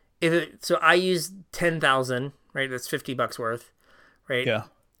 so I use 10,000, right? That's $50 worth, right? Yeah.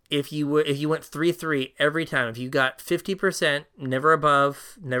 If you went 3-3 every time, if you got 50%, never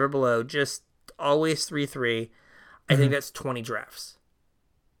above, never below, just always 3-3, I think that's 20 drafts.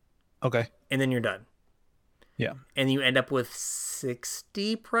 Okay. And then you're done. Yeah. And you end up with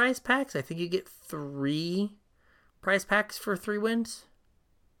 60 prize packs. I think you get 3 prize packs for 3 wins.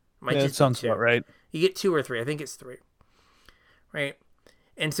 That sounds about right. You get 2 or 3. I think it's 3. Right?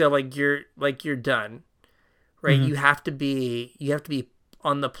 And so like you're done. Right? You have to be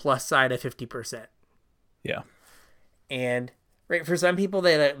on the plus side of 50%. Yeah. And right, for some people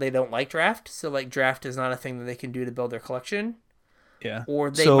they don't like draft, so like draft is not a thing that they can do to build their collection. Yeah. Or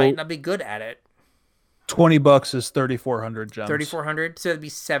they might not be good at it. $20 is 3,400 gems. 3,400, so it'd be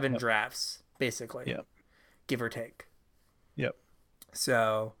 7 drafts basically. Yep. Give or take. Yep.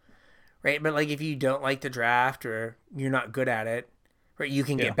 So, right, but like if you don't like the draft or you're not good at it, right, you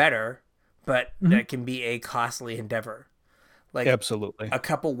can get better, but that can be a costly endeavor. Like absolutely. A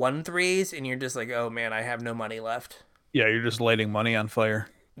couple 1-3s and you're just like, "Oh man, I have no money left." Yeah, you're just lighting money on fire.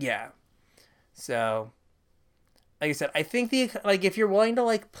 Yeah. So, like I said, I think if you're willing to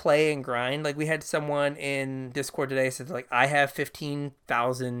like play and grind, like we had someone in Discord today said like I have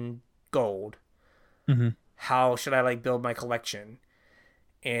 15,000 gold. How should I like build my collection?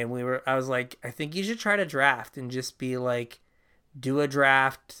 And I was like, I think you should try to draft and just be like, do a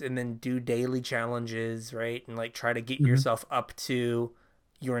draft and then do daily challenges, right? And like try to get yourself up to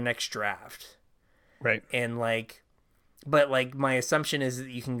your next draft. Right. And like, but like my assumption is that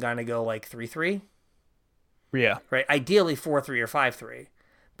you can kind of go like 3-3. Yeah. Right. Ideally 4-3 or 5-3.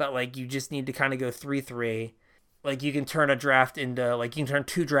 But like you just need to kind of go 3-3. Like you can turn a draft into like you can turn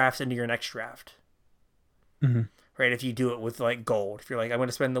 2 drafts into your next draft. Right. If you do it with like gold, if you're like, I'm going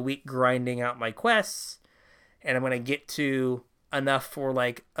to spend the week grinding out my quests and I'm going to get to enough for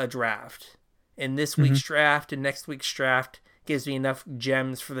like a draft. And this week's draft and next week's draft gives me enough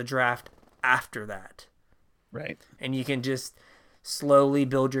gems for the draft after that. Right. And you can just slowly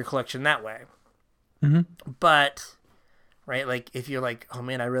build your collection that way. But, right, like if you're like, oh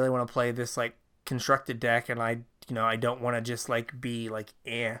man, I really want to play this like constructed deck and I don't want to just like be like,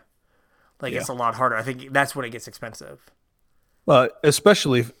 it's a lot harder. I think that's when it gets expensive. Well,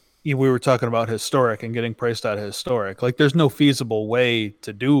 especially if we were talking about historic and getting priced out of historic. Like there's no feasible way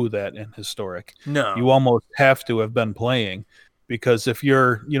to do that in historic. No. You almost have to have been playing. Because if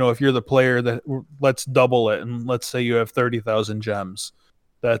you're the player that let's double it and let's say you have 30,000 gems,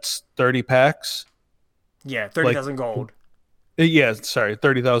 that's 30 packs. Yeah, 30,000 gold. Yeah, sorry,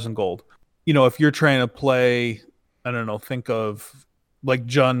 30,000 gold. If you're trying to play, I don't know, think of like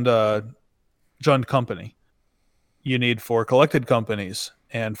Jund Company. You need 4 collected companies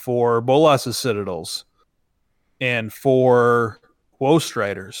and 4 Bolas's Citadels and 4 Woe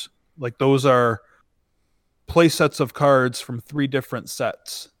Striders. Like those are play sets of cards from 3 different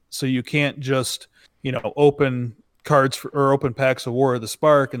sets. So you can't just, open cards or open packs of War of the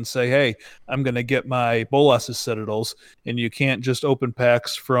Spark and say, hey, I'm going to get my Bolas's Citadels. And you can't just open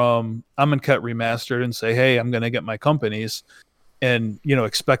packs from Amonkhet Remastered and say, hey, I'm going to get my companies and,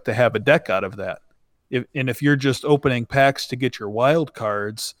 expect to have a deck out of that. If you're just opening packs to get your wild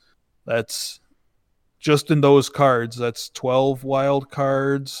cards, that's just in those cards. That's 12 wild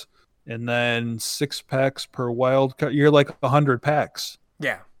cards. and then 6 packs per wild card. You're like 100 packs.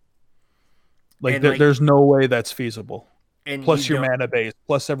 Yeah. Like, And like, there's no way that's feasible. and you Plus your don't, mana base,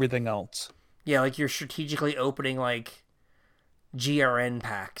 plus everything else. yeah, like you're strategically opening like GRN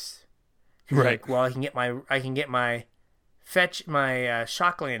packs. Right. Like, well, I can get my fetch my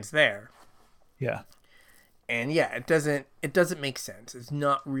shocklands there. Yeah. And yeah, it doesn't make sense. It's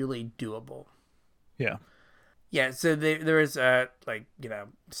not really doable. Yeah. Yeah, so there is like, you know,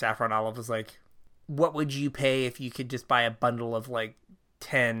 Saffron Olive was like, what would you pay if you could just buy a bundle of like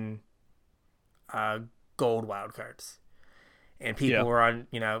 10 gold wild cards? And people were on,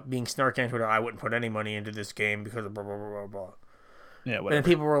 you know, being snarky on Twitter, I wouldn't put any money into this game because of blah blah blah blah blah. Yeah, And whatever.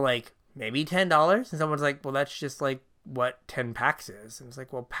 then people were like, maybe $10, and someone's like, well, that's just like what 10 packs is. And it's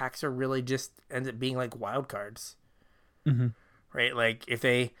like, well, packs are really just ends up being like wild cards. Mm-hmm. Right? Like if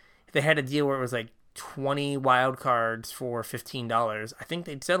they had a deal where it was like 20 wild cards for $15, I think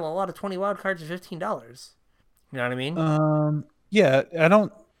they'd sell a lot of 20 wild cards for $15. You know what I mean? Yeah, I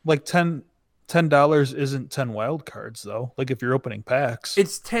don't like $10 isn't 10 wild cards though. Like if you're opening packs.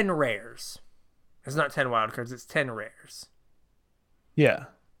 It's 10 rares. It's not 10 wild cards, it's 10 rares. Yeah.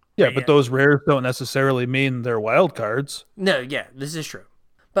 Yeah, Right, but yeah. those rares don't necessarily mean they're wild cards. No, yeah, this is true.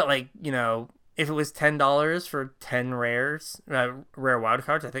 But like, you know, if it was $10 for 10 rares, rare wild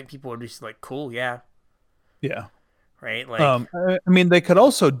cards, I think people would be just like, cool, yeah. Yeah. Right? Like, I mean, they could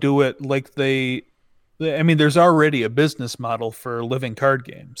also do it like I mean, there's already a business model for living card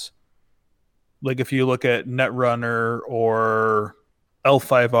games. Like if you look at Netrunner or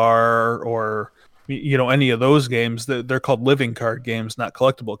L5R or any of those games, they're called living card games, not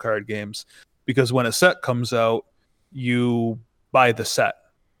collectible card games, because when a set comes out, you buy the set.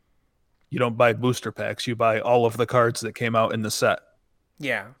 You don't buy booster packs. You buy all of the cards that came out in the set.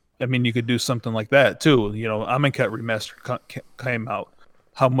 yeah. I mean, you could do something like that too. Amonkhet Remastered came out.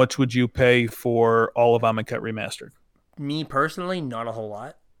 How much would you pay for all of Amonkhet Remastered? Me personally, not a whole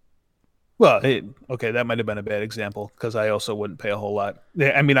lot. Well, okay, that might have been a bad example because I also wouldn't pay a whole lot.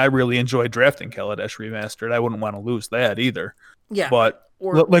 I mean, I really enjoyed drafting Kaladesh Remastered. I wouldn't want to lose that either. Yeah. But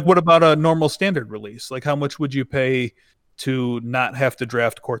Or like, what about a normal standard release? Like, how much would you pay to not have to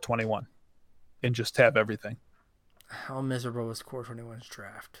draft Core 21 and just have everything? how miserable was Core 21's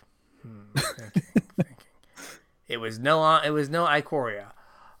draft? Thinking. It was no Ikoria.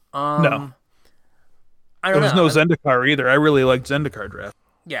 No. I There don't was know. no Zendikar either. I really liked Zendikar draft.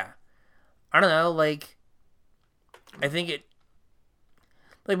 Yeah. I don't know, like I think it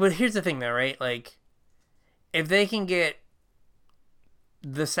like but here's the thing though, right? Like if they can get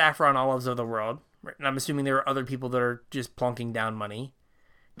the Saffron Olives of the world, right, and I'm assuming there are other people that are just plunking down money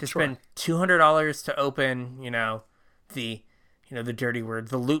to spend $200 to open, the the dirty word,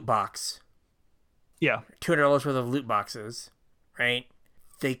 the loot box. Yeah. $200 worth of loot boxes, right?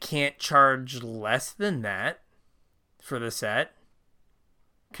 They can't charge less than that for the set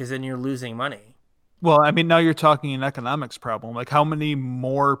because then you're losing money. Well, I mean, now you're talking an economics problem. Like, how many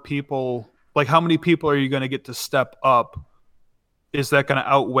people are you going to get to step up? Is that going to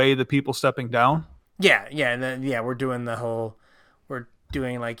outweigh the people stepping down? Yeah, and then we're doing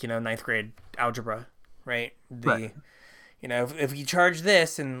like ninth grade algebra, right? Right. If you charge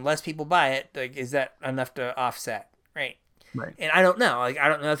this and less people buy it, like, is that enough to offset, right? Right. And I don't know. Like, I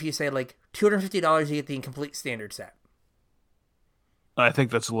don't know if you say like $250 you get the complete standard set. I think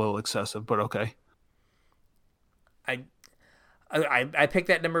that's a little excessive, but okay. I picked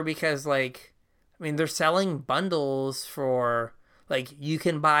that number because, like, I mean, they're selling bundles for, like, you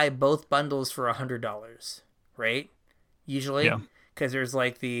can buy both bundles for $100, right? Usually, Yeah. because there's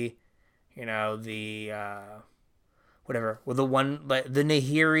like whatever, well, the one, like the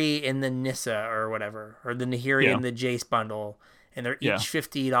Nahiri and the Nissa or whatever, or the Nahiri and the Jace bundle, and they're each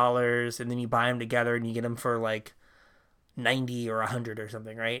 $50, and then you buy them together and you get them for like 90 or 100 or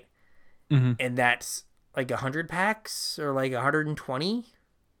something, right? Mm-hmm. And that's like 100 packs or like 120.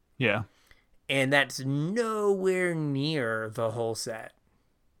 Yeah. And that's nowhere near the whole set.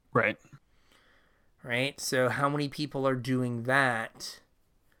 Right. Right? So how many people are doing that?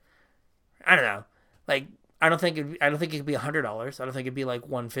 I don't know. Like, I don't think it could be $100. I don't think it'd be like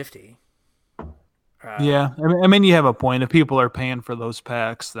 $150. Yeah. I mean, you have a point. If people are paying for those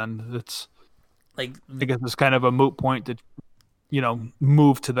packs, then it's like, I guess it's kind of a moot point to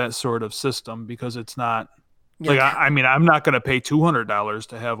move to that sort of system because it's not like I mean, I'm not going to pay $200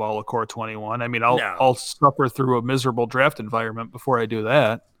 to have all of Core 21. I mean, I'll suffer through a miserable draft environment before I do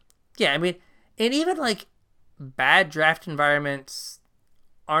that. Yeah, I mean, and even like bad draft environments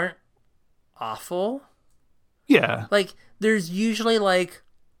aren't awful. Yeah. Like, there's usually like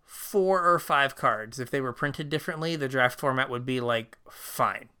 4 or 5 cards. If they were printed differently, the draft format would be like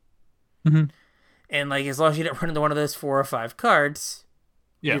fine. Mm-hmm. And like as long as you don't run into one of those 4 or 5 cards,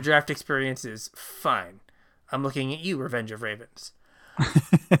 Yeah. your draft experience is fine. I'm looking at you, Revenge of Ravens.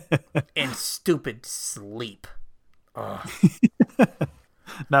 And stupid sleep. Oh,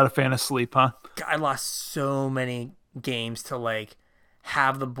 Not a fan of sleep, huh? I lost so many games to like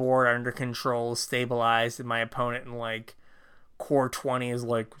have the board under control, stabilized, and my opponent in like core 20 is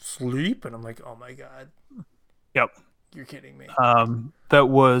like sleep, and I'm like, oh my god, Yep. you're kidding me. That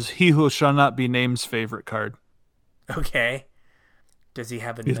was He Who Shall Not Be Named's favorite card. Okay, does he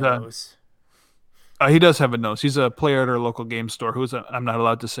have a He's nose? he does have a nose. He's a player at our local game store I'm not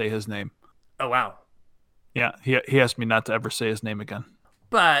allowed to say his name. Oh wow. Yeah, he asked me not to ever say his name again.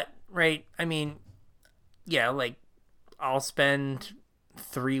 But right, I mean, yeah, like I'll spend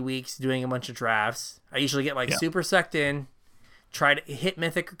 3 weeks doing a bunch of drafts. I usually get like super sucked in, try to hit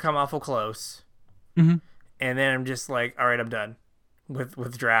mythic or come awful close, Mm-hmm. and then I'm just like, all right, I'm done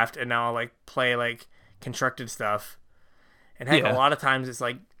with draft, and now I'll like play like constructed stuff. And heck, a lot of times it's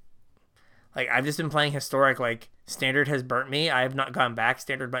like I've just been playing historic. Like standard has burnt me. I have not gone back.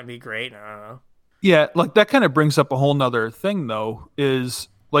 Standard might be great. I don't know. Yeah, like that kind of brings up a whole nother thing though, is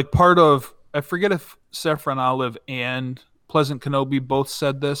like part of, I forget if Saffron Olive and Pleasant Kenobi both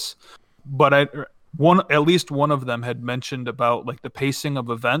said this, but at least one of them had mentioned about like the pacing of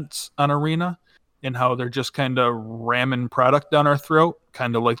events on Arena and how they're just kind of ramming product down our throat,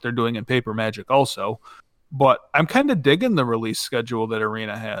 kind of like they're doing in Paper Magic also. But I'm kind of digging the release schedule that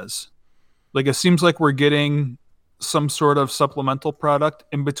Arena has. Like it seems like we're getting some sort of supplemental product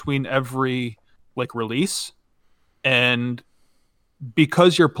in between every like release, and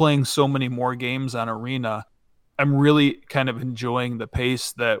because you're playing so many more games on Arena, I'm really kind of enjoying the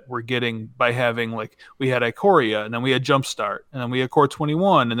pace that we're getting by having, like, we had Ikoria, and then we had Jumpstart, and then we had Core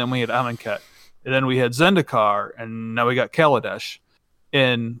 21, and then we had Amonkhet, and then we had Zendikar, and now we got Kaladesh.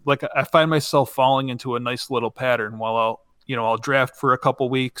 And like I find myself falling into a nice little pattern while I'll draft for a couple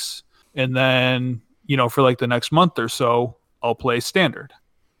weeks, and then for like the next month or so I'll play Standard.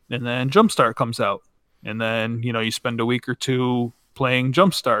 And then Jumpstart comes out. And then, you spend a week or two playing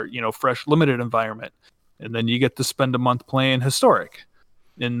Jumpstart, fresh limited environment. And then you get to spend a month playing Historic.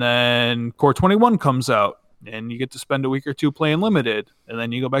 And then Core 21 comes out. And you get to spend a week or two playing limited. And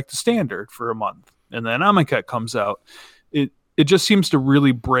then you go back to Standard for a month. And then Amonkhet comes out. It just seems to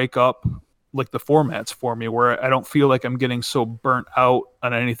really break up like the formats for me, where I don't feel like I'm getting so burnt out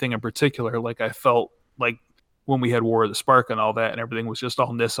on anything in particular like I felt like when we had War of the Spark and all that, and everything was just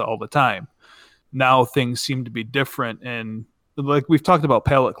all Nissa all the time. Now things seem to be different, and like we've talked about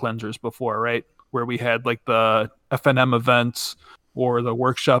palette cleansers before, right? Where we had like the FNM events or the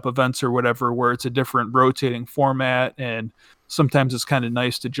workshop events or whatever, where it's a different rotating format, and sometimes it's kind of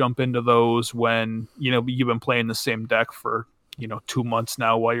nice to jump into those when you've been playing the same deck for 2 months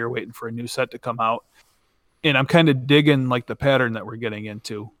now while you're waiting for a new set to come out. And I'm kind of digging like the pattern that we're getting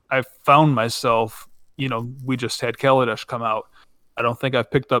into. I've found myself, we just had Kaladesh come out. I don't think I've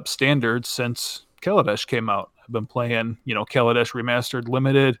picked up Standard since Kaladesh came out. I've been playing, Kaladesh Remastered,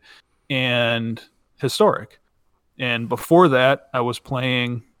 Limited, and Historic. And before that, I was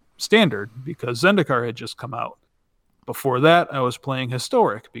playing Standard because Zendikar had just come out. Before that, I was playing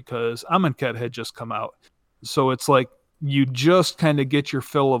Historic because Amonkhet had just come out. So it's like you just kind of get your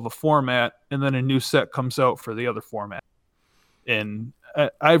fill of a format, and then a new set comes out for the other format. And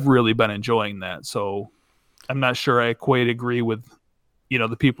I've really been enjoying that. So I'm not sure I quite agree with,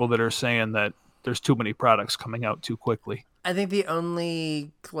 the people that are saying that there's too many products coming out too quickly. I think the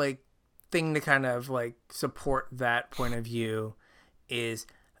only like thing to kind of like support that point of view is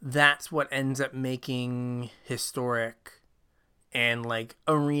that's what ends up making Historic and like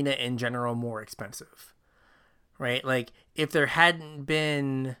Arena in general more expensive, right? Like if there hadn't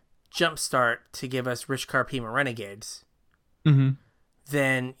been Jumpstart to give us Rich Carpima Renegades,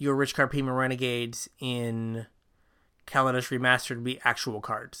 then your Rich Carpima Renegades in Kaladesh Remastered would be actual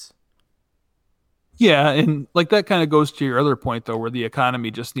cards. Yeah, and like that kind of goes to your other point though, where the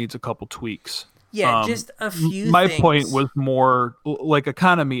economy just needs a couple tweaks. Yeah, just a few my things. point was more like,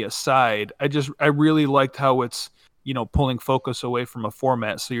 economy aside, I really liked how it's pulling focus away from a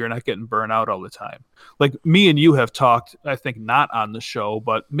format so you're not getting burnt out all the time. Like me and you have talked, I think not on the show,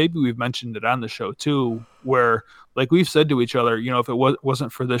 but maybe we've mentioned it on the show too, where like we've said to each other, if it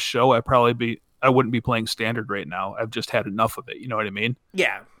wasn't for this show, I wouldn't be playing Standard right now. I've just had enough of it. You know what I mean?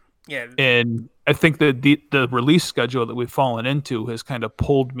 Yeah. And I think that the release schedule that we've fallen into has kind of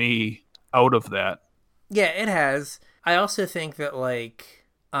pulled me out of that. Yeah, it has. I also think that like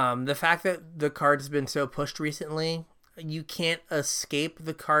the fact that the card's been so pushed recently, you can't escape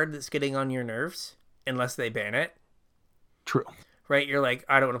the card that's getting on your nerves unless they ban it. True. right? You're like,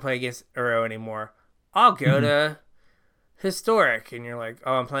 I don't want to play against Uro anymore. I'll go to Historic, and you're like,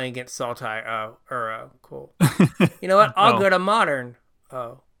 oh, I'm playing against Sultai. Oh, Uro, cool. You know what? I'll go to Modern.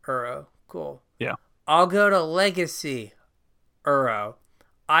 Oh, Uro, cool. Yeah. I'll go to Legacy. Uro.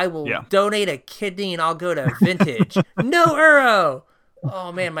 I will donate a kidney and I'll go to Vintage. No Uro.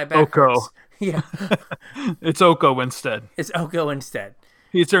 Oh man, my back Oko. hurts. Yeah. It's Oko instead. It's Oko instead.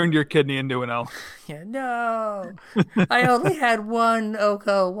 He turned your kidney into an elk. Yeah, no. I only had one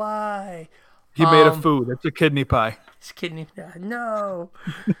Oko. Why? He made a food. It's a kidney pie. It's kidney. No.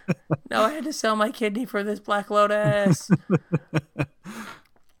 No, I had to sell my kidney for this Black Lotus.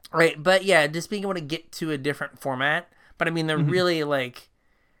 Right, but yeah, just being able to get to a different format. But I mean, they're really like,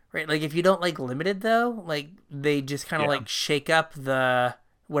 right, like if you don't like limited though, like they just kind of like shake up the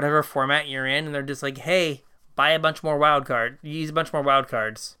whatever format you're in, and they're just like, hey, buy a bunch more wild card, use a bunch more wild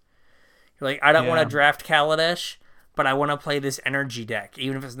cards. You're like, I don't want to draft Kaladesh, but I want to play this energy deck,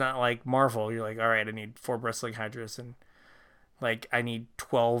 even if it's not like Marvel. You're like, all right, I need 4 Bristling Hydras and like I need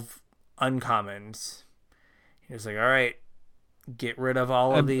 12 uncommons. You're just like, all right, get rid of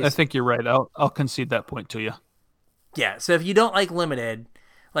all of these. I think you're right. I'll concede that point to you. Yeah, so if you don't like limited,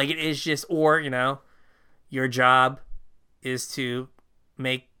 like it is just, or, you know, your job is to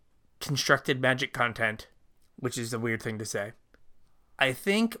make constructed Magic content, which is a weird thing to say. I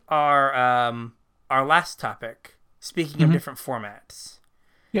think our last topic, speaking of different formats,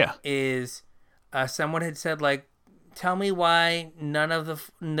 is someone had said, like, tell me why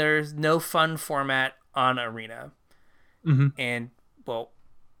there's no fun format on Arena. And, well,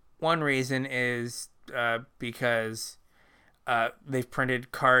 one reason is because they've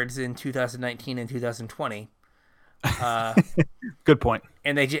printed cards in 2019 and 2020. Good point.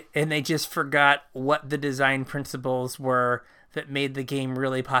 And they just forgot what the design principles were that made the game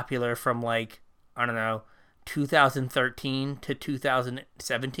really popular from, like, I don't know, 2013 to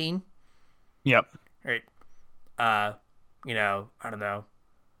 2017. Yep. Right. You know, I don't know.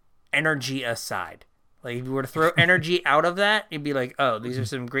 Energy aside. Like, if you were to throw energy out of that, you'd be like, oh, these are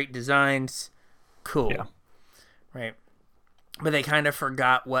some great designs. Cool. Yeah. Right. But they kind of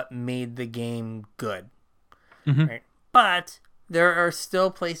forgot what made the game good. Right. But there are still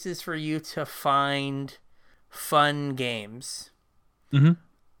places for you to find fun games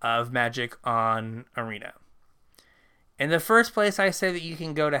of Magic on Arena. And the first place I say that you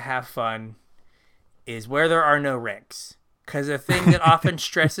can go to have fun is where there are no ranks. Because the thing that often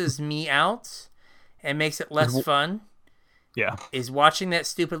stresses me out and makes it less fun is watching that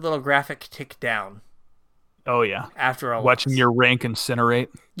stupid little graphic tick down. Oh, yeah. After a watching your rank incinerate.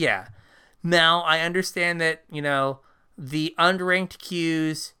 Yeah. Now, I understand that, you know, the unranked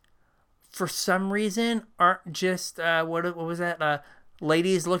queues, for some reason, aren't just, what was that?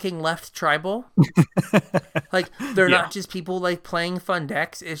 Ladies looking left tribal. Like, they're not just people, like, playing fun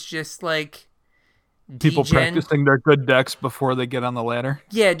decks. It's just, like, people D-Gen, practicing their good decks before they get on the ladder.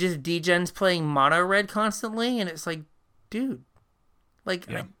 Yeah, just D-Gens playing mono red constantly, and it's like, dude, like,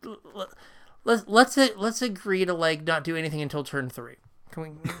 let's agree to, like, not do anything until turn 3. Can we?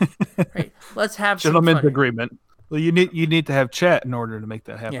 Right, let's have gentleman's some fun. Agreement. Well, you need to have chat in order to make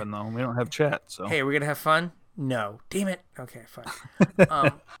that happen, though. We don't have chat, so. Hey, we're gonna have fun. No, damn it. Okay,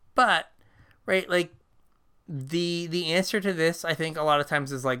 fine. But right, like the answer to this, I think a lot of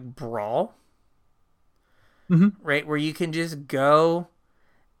times is like Brawl. Right, where you can just go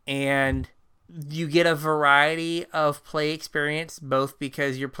and you get a variety of play experience, both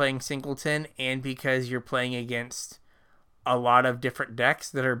because you're playing singleton and because you're playing against a lot of different decks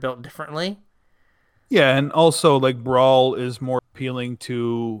that are built differently. Yeah, and also like Brawl is more appealing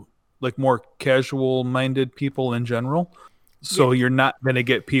to like more casual minded people in general. So you're not going to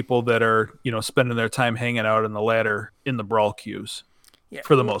get people that are, you know, spending their time hanging out in the ladder in the Brawl queues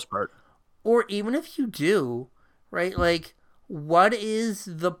for the most part. Or even if you do, right? Like, what is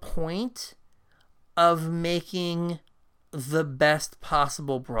the point of making the best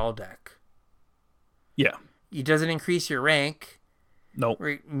possible Brawl deck? Yeah. It doesn't increase your rank. Nope.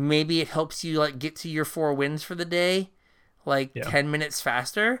 Right? Maybe it helps you, like, get to your 4 wins for the day, like, 10 minutes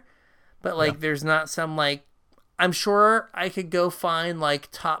faster. But, like, there's not some, like, I'm sure I could go find, like,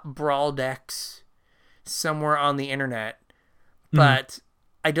 top Brawl decks somewhere on the internet. But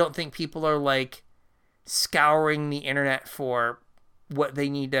I don't think people are, like, scouring the internet for what they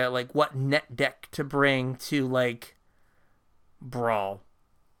need to, like, what net deck to bring to, like, Brawl.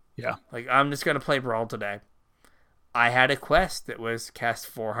 Yeah. Like, I'm just going to play Brawl today. I had a quest that was cast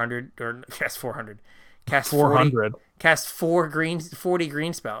 400, or cast 400. Cast 400. Cast 40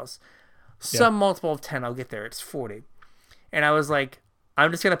 green spells. Some multiple of 10, I'll get there. It's 40. And I was like,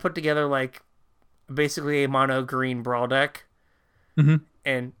 I'm just going to put together, like, basically a mono green Brawl deck. Hmm.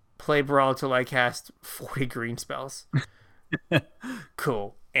 and play Brawl till I cast 40 green spells.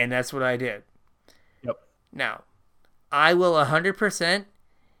 Cool. And that's what I did. Yep. Now, I will 100%,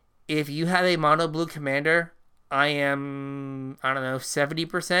 if you have a mono blue commander, I am, I don't know,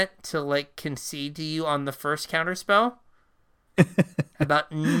 70% to like concede to you on the first counter spell.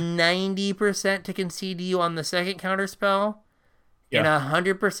 About 90% to concede to you on the second counter spell. And Yeah.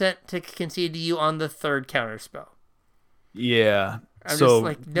 100% to concede to you on the third counter spell. Yeah. I'm just So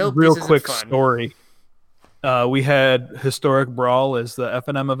like, nope, real this isn't quick fun. story. We had Historic Brawl as the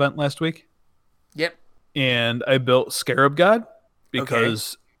FNM event last week, Yep. and I built Scarab God Okay.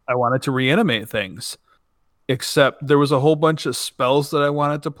 because I wanted to reanimate things. Except there was a whole bunch of spells that I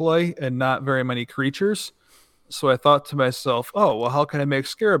wanted to play and not very many creatures. So I thought to myself, oh, well, how can I make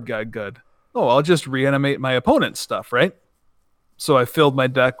Scarab God good? Oh, I'll just reanimate my opponent's stuff, right? So I filled my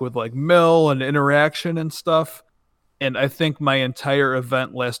deck with like mill and interaction and stuff. And I think my entire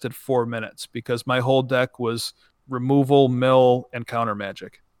event lasted 4 minutes because my whole deck was removal, mill, and counter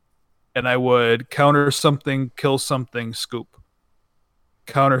magic. And I would counter something, kill something, scoop.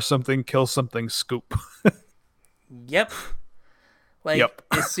 Counter something, kill something, scoop. Yep. Like Yep.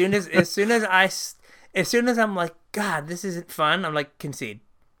 as soon as I'm like, God, this isn't fun, I'm like, concede.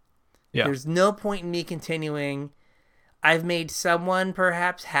 Yeah. There's no point in me continuing. I've made someone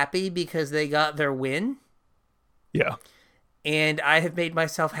perhaps happy because they got their win, Yeah. and I have made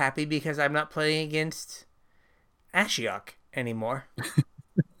myself happy because I'm not playing against Ashiok anymore.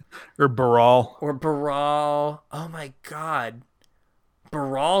 Or Baral. Or Baral. Oh my god.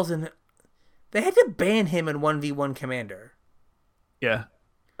 Baral's in. They had to ban him in 1v1 Commander. Yeah.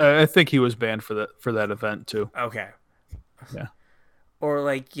 I think he was banned for that event too. Okay. Yeah. Or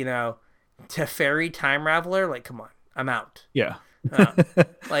like, Teferi Time Raveler. Like, come on. I'm out. Yeah.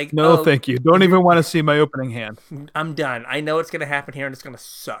 Like, No, thank you. Don't even want to see my opening hand. I'm done. I know it's going to happen here and it's going to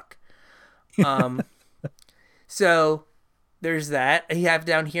suck. So there's that. You have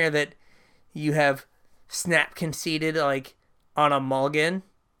down here that you have Snap conceded like on a mulligan.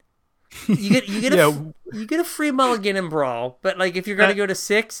 You get Yeah. you get a free mulligan in Brawl, but like if you're going to go to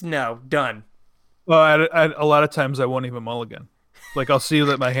 6, no, done. Well, a lot of times I won't even mulligan. Like I'll see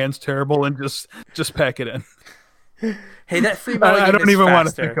that my hand's terrible and just pack it in. Hey, that free mulligan I don't is even faster. want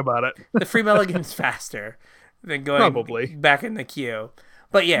to think about it. The free mulligan's faster than going Probably. back in the queue.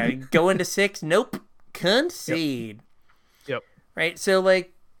 But yeah, go into 6, nope, concede. Yep. Right? So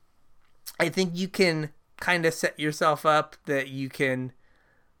like I think you can kind of set yourself up that you can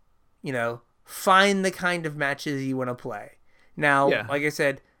find the kind of matches you want to play. Now, Yeah. like I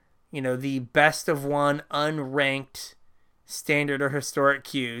said, the best of one unranked standard or historic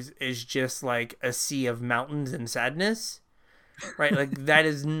queues is just like a sea of mountains and sadness, right? Like that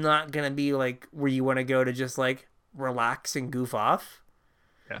is not going to be like where you want to go to just like relax and goof off.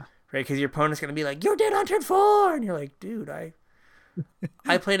 Yeah. Right? Because your opponent's going to be like, you're dead on turn 4. And you're like, dude, I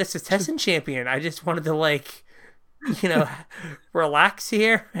played a Setessan champion. I just wanted to like, relax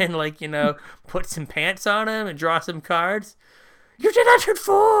here and like, put some pants on him and draw some cards. You're dead on turn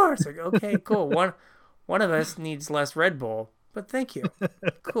 4. It's like, okay, cool. One of us needs less Red Bull, but thank you.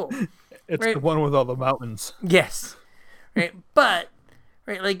 Cool. It's Right. the one with all the mountains. Yes. Right. But,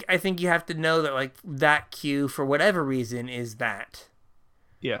 right, like, I think you have to know that, like, that queue, for whatever reason, is that.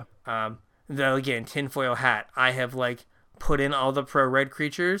 Yeah. Though, again, tinfoil hat, I have, like, put in all the pro red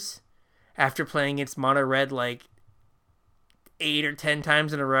creatures after playing against mono red, like, 8 or 10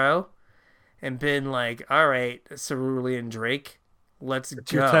 times in a row and been like, all right, Cerulean Drake, let's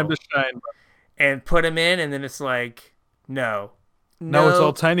It's go. your time to shine. Bro. And put him in, and then it's like, no. Now it's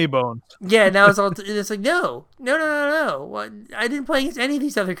all tiny bones. Yeah, now it's all. It's like no. What? I didn't play against any of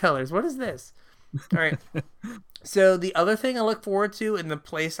these other colors. What is this? All right. So the other thing I look forward to, and the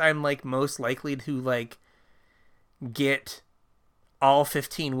place I'm like most likely to like get all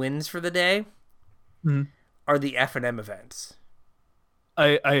 15 wins for the day, are the FNM events.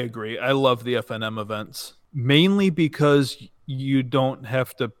 I agree. I love the FNM events mainly because you don't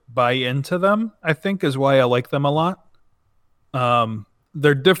have to buy into them. I think is why I like them a lot.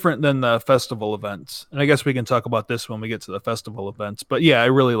 They're different than the festival events, and I guess we can talk about this when we get to the festival events. But yeah, I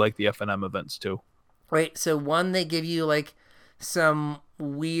really like the FNM events too. Right. So one, they give you like some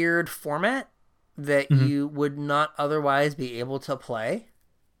weird format that you would not otherwise be able to play.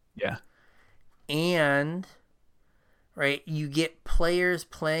 Yeah. And right, you get players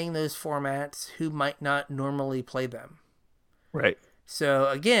playing those formats who might not normally play them. Right. So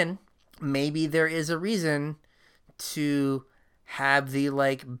again, maybe there is a reason to have the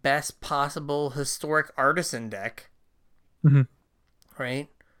like best possible historic artisan deck. Mhm. Right?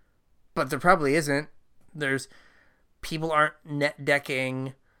 But there probably isn't. There's people aren't net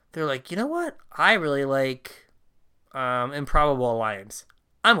decking. They're like, you know what? I really like Improbable Alliance.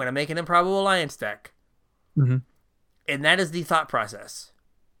 I'm going to make an Improbable Alliance deck. Mm-hmm. And that is the thought process.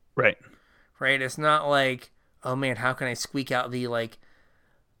 Right. Right? It's not like, oh man, how can I squeak out the like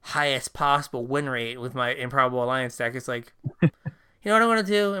highest possible win rate with my Improbable Alliance deck? It's like, you know what I'm going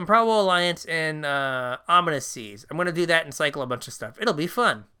to do? Improbable Alliance and Ominous Seas. I'm going to do that and cycle a bunch of stuff. It'll be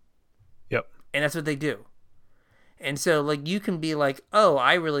fun. Yep. And that's what they do. And so, like, you can be like, oh,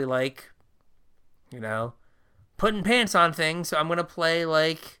 I really like, you know, putting pants on things, so I'm going to play,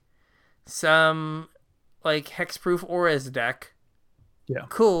 like, some, like, Hexproof Auras deck. Yeah.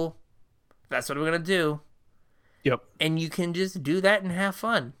 Cool. That's what I'm going to do. Yep. And you can just do that and have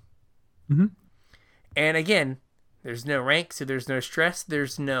fun. Mm-hmm. And again, there's no rank, so there's no stress.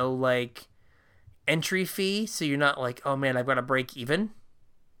 There's no, like, entry fee, so you're not like, oh, man, I've got to break even.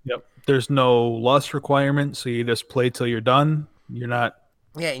 Yep. There's no loss requirement, so you just play till you're done. You're not.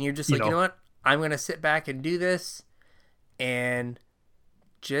 Yeah, and you're just like, you know what? I'm going to sit back and do this and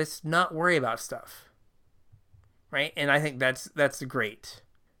just not worry about stuff. Right? And I think that's great.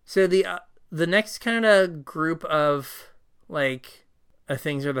 So the next kind of group of like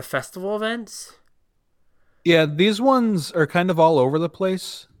things are the festival events. Yeah, these ones are kind of all over the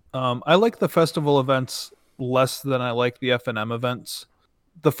place. I like the festival events less than I like the F&M events.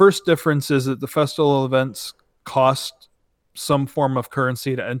 The first difference is that the festival events cost some form of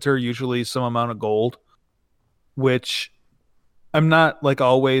currency to enter, usually some amount of gold, which I'm not like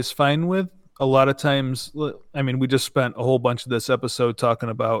always fine with. A lot of times, I mean, we just spent a whole bunch of this episode talking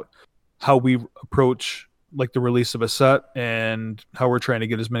about how we approach like the release of a set and how we're trying to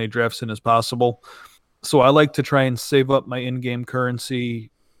get as many drafts in as possible. So I like to try and save up my in-game currency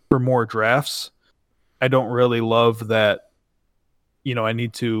for more drafts. I don't really love that, you know, I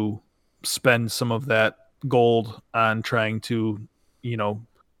need to spend some of that gold on trying to, you know,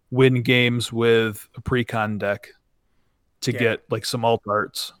 win games with a pre-con deck to get like some alt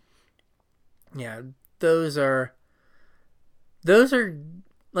arts. Yeah, those are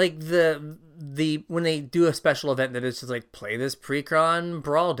like the when they do a special event that is just like play this pre-con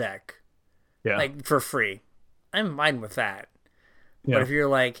brawl deck. Yeah. Like for free. I'm fine with that. Yeah. But if you're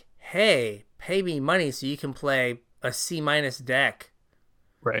like, hey, pay me money so you can play a C- deck.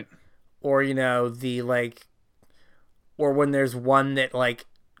 Right. Or, you know, the like, or when there's one that like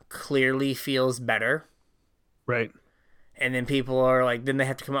clearly feels better. Right. And then people are like, then they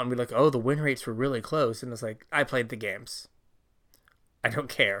have to come out and be like, oh, the win rates were really close. And it's like, I played the games. I don't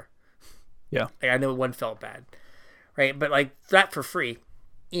care. Yeah. Like, I know one felt bad. Right. But like that for free.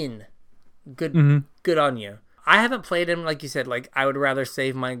 Good on you. I haven't played him, like you said, like I would rather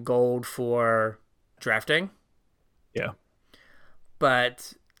save my gold for drafting. Yeah.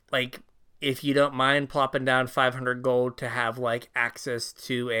 But like if you don't mind plopping down 500 gold to have like access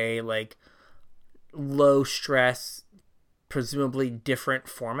to a like low stress, presumably different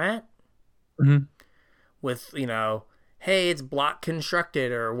format with, you know, hey, it's block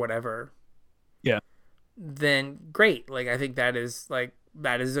constructed or whatever. Yeah. Then great. Like I think that is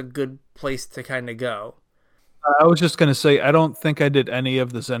a good place to kind of go. I was just going to say, I don't think I did any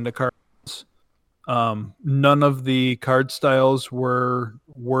of the Zenda cards. None of the card styles were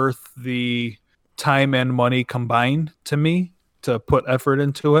worth the time and money combined to me to put effort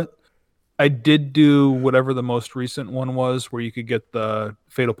into it. I did do whatever the most recent one was where you could get the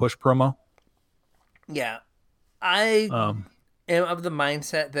Fatal Push promo. Yeah. I am of the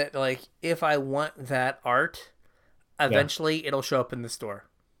mindset that like if I want that art, eventually it'll show up in the store.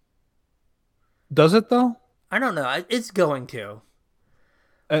 Does it though? I don't know. It's going to.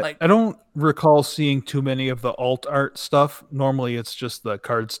 I don't recall seeing too many of the alt art stuff. Normally it's just the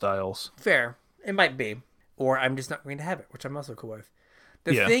card styles. Fair. It might be. Or I'm just not going to have it, which I'm also cool with.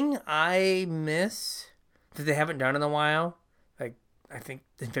 The thing I miss that they haven't done in a while, like I think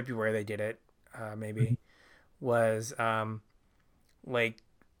in February they did it, maybe, was like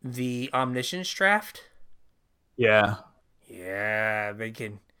the Omniscience draft. Yeah. Yeah, they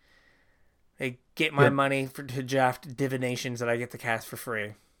get my money to draft divinations that I get to cast for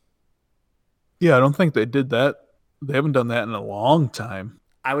free. Yeah, I don't think they did that. They haven't done that in a long time.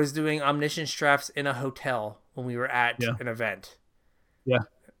 I was doing Omniscience drafts in a hotel when we were at an event. Yeah.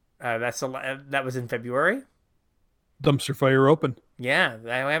 That was in February. Dumpster fire open. Yeah,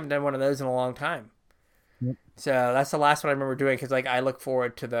 I haven't done one of those in a long time. Yep. So that's the last one I remember doing because like I look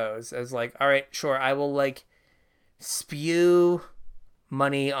forward to those. I was like, all right, sure, I will like spew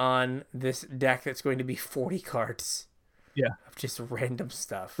money on this deck that's going to be 40 cards. Yeah. Of just random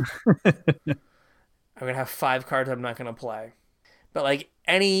stuff. I'm going to have 5 cards I'm not going to play. But like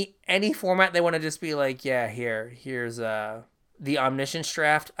any format they want to just be like, yeah, here's the Omniscience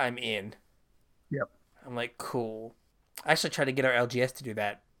draft, I'm in. Yep. I'm like, cool. I actually tried to get our LGS to do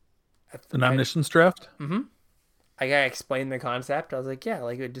that. An Omniscience draft? Mm-hmm. I gotta explain the concept. I was like, yeah,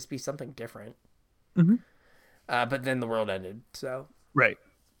 like it would just be something different. Mm-hmm. But then the world ended, so Right.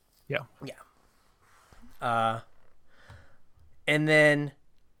 Yeah. yeah. And then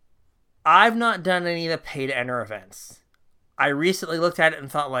I've not done any of the pay to enter events. I recently looked at it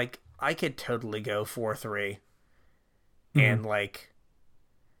and thought like I could totally go 4-3 and like,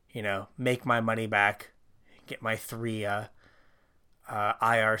 make my money back, get my 3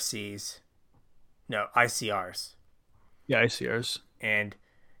 IRCs, no ICRs, Yeah, ICRs, and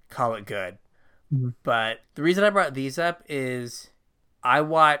call it good. Mm-hmm. But the reason I brought these up is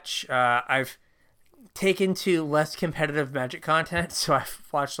I've taken to less competitive Magic content, so I've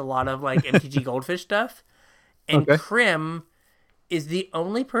watched a lot of like MTG Goldfish stuff, and Okay. Krim is the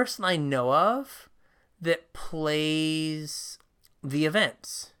only person I know of that plays the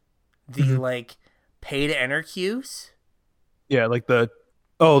events, the like pay to enter queues. Yeah, like the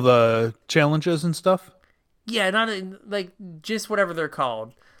challenges and stuff. Yeah, not like just whatever they're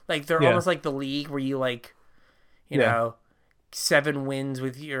called. Like they're Yeah. almost like the league where you like, you Yeah. know, 7 wins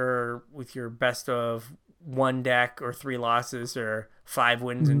with your best of 1 deck, or 3 losses, or 5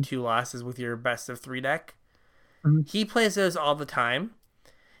 wins and 2 losses with your best of 3 deck. Mhm. He plays those all the time,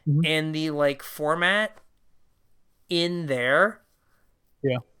 Mhm. and the like format in there,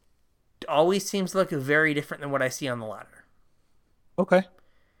 Yeah. always seems to look very different than what I see on the ladder. Okay.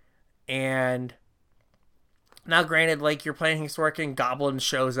 And now, granted, like you're playing Historic and Goblin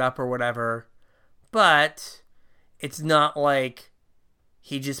shows up or whatever, but it's not like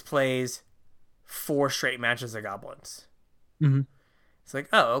he just plays 4 straight matches of Goblins. Mm-hmm. It's like,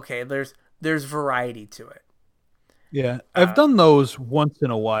 oh, okay, there's variety to it. Yeah, I've done those once in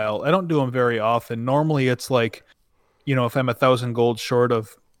a while. I don't do them very often. Normally, it's like, if I'm 1,000 gold short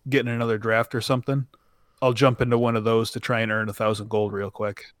of getting another draft or something, I'll jump into one of those to try and earn 1,000 gold real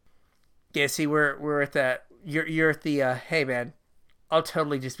quick. Yeah, see, we're at that. You're at the hey man, I'll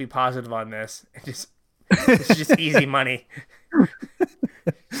totally just be positive on this. It's just easy money.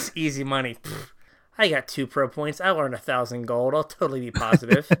 It's easy money. Pfft, I got 2 pro points. I'll earn 1,000 gold. I'll totally be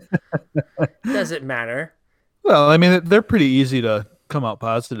positive. Doesn't matter. Well, I mean, they're pretty easy to come out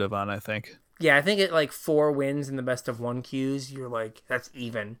positive on, I think. Yeah, I think at like 4 wins in the best of 1 queues, you're like, that's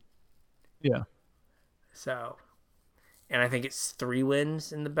even. Yeah. So, and I think it's 3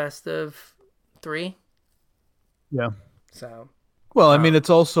 wins in the best of 3. Yeah. So, Well, I mean, it's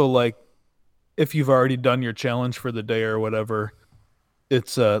also like if you've already done your challenge for the day or whatever,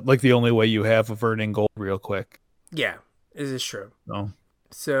 it's like the only way you have of earning gold real quick. yeah, this is true. So,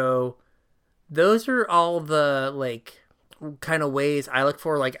 So, those are all the like kind of ways I look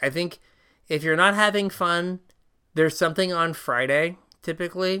for. Like, I think if you're not having fun, there's something on Friday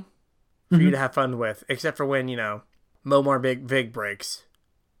typically for you to have fun with, except for when Momar Vig breaks.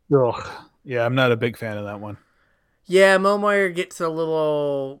 ugh. Yeah, I'm not a big fan of that one. Yeah, Momar gets a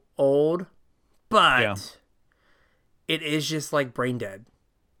little old, but Yeah. it is just like brain dead.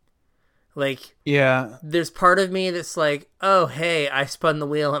 Like, Yeah. there's part of me that's like, oh hey, I spun the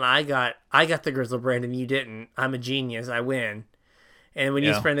wheel and I got the Grizzlebrand and you didn't. I'm a genius. I win. And when you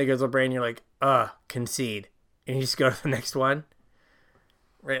Yeah. spend the Grizzlebrand, you're like, concede, and you just go to the next one,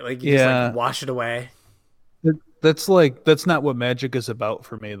 right? Like you just like wash it away. That's not what Magic is about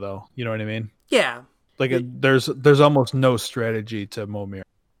for me, though. You know what I mean? Yeah. Like there's almost no strategy to Momir.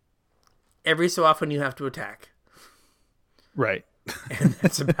 Every so often you have to attack, Right. and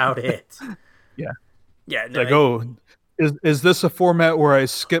that's about it. Yeah. Yeah. It's like, is this a format where I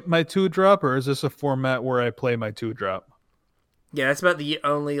skip my 2-drop, or is this a format where I play my 2-drop? Yeah, that's about the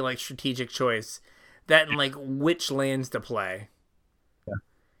only like strategic choice. That and like which lands to play. Yeah.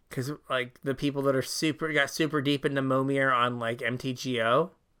 Because like the people that are got super deep into Momir on like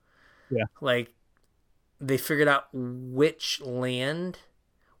MTGO, Yeah. like they figured out which mana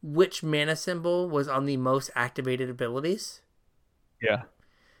symbol was on the most activated abilities. Yeah.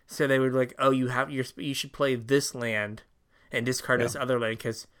 So they would like, oh, you should play this land and discard this other land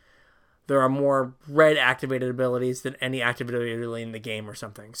because there are more red activated abilities than any activated ability in the game or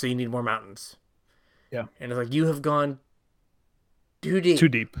something. So you need more mountains. Yeah. And it's like, you have gone too deep. Too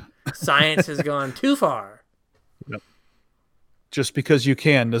deep. Science has gone too far. Yep. Just because you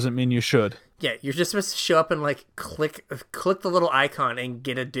can doesn't mean you should. Yeah, you're just supposed to show up and like click the little icon and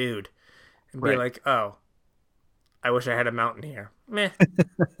get a dude. And be like, oh, I wish I had a mountain here. Meh.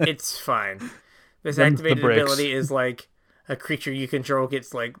 It's fine. This activated ability is like a creature you control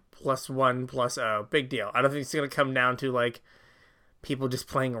gets like +1/+0. Big deal. I don't think it's going to come down to like people just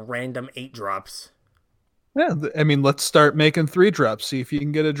playing random 8-drops. Yeah, I mean, let's start making 3-drops. See if you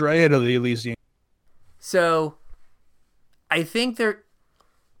can get a Dryad of the Elysian. So I think there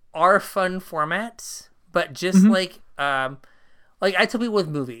are fun formats, but just like I tell people with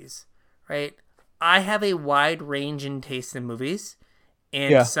movies, right? I have a wide range in taste in movies,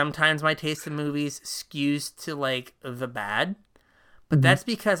 and sometimes my taste in movies skews to like the bad, but that's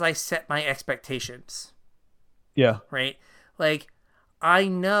because I set my expectations. Yeah. Right? Like, I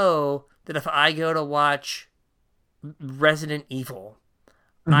know that if I go to watch Resident Evil,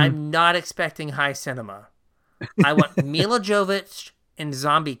 I'm not expecting high cinema. I want Mila Jovovich and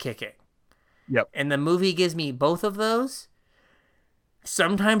zombie kicking. Yep. And the movie gives me both of those,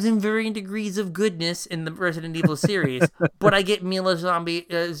 sometimes in varying degrees of goodness in the Resident Evil series, but I get Mila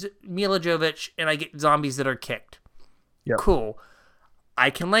Jovovich and I get zombies that are kicked. Yep. Cool. I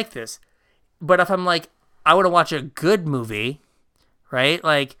can like this. But if I'm like, I want to watch a good movie, right?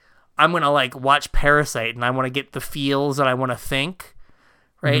 Like, I'm going to like watch Parasite and I want to get the feels that I want to think,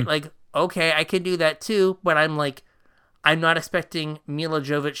 right? Like, okay, I can do that too, but I'm like, I'm not expecting Mila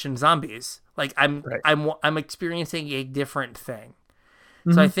Jovovich and zombies. Like, I'm experiencing a different thing.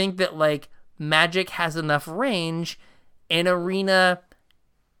 So I think that like Magic has enough range, and Arena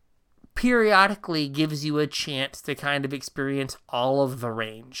periodically gives you a chance to kind of experience all of the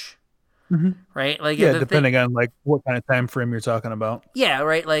range. Right? Like, yeah, depending on like what kind of time frame you're talking about. Yeah,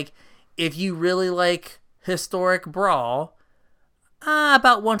 right. Like, if you really like historic brawl,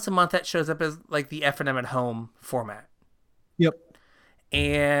 about once a month that shows up as like the F&M at home format. Yep.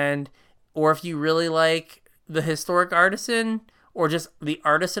 Or if you really like the historic artisan or just the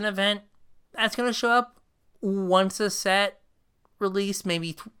artisan event, that's going to show up once a set release,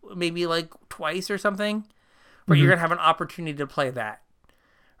 maybe like twice or something, where you're going to have an opportunity to play that.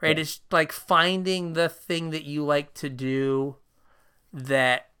 Right? Yeah. It's like finding the thing that you like to do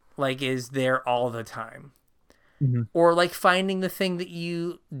that like is there all the time. Or like finding the thing that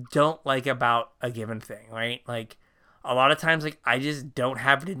you don't like about a given thing, right? Like a lot of times, like I just don't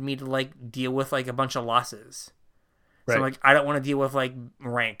have it in me to like deal with like a bunch of losses. Right. So like I don't want to deal with like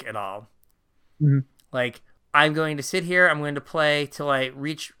rank at all. Like I'm going to sit here, I'm going to play till I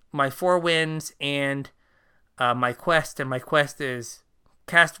reach my 4 wins and my quest, and my quest is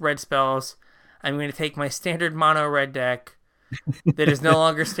cast red spells. I'm going to take my standard mono red deck that is no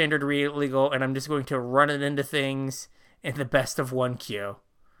longer standard legal, and I'm just going to run it into things in the best of 1 queue.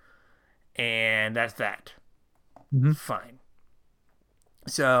 And that's that. Fine.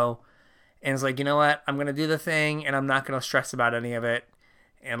 So, and it's like, you know what? I'm going to do the thing, and I'm not going to stress about any of it.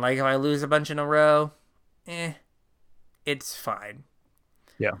 And like if I lose a bunch in a row, it's fine.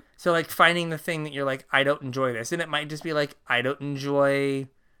 Yeah. So like finding the thing that you're like, I don't enjoy this. And it might just be like, I don't enjoy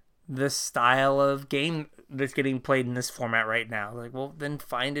the style of game that's getting played in this format right now. Like, well, then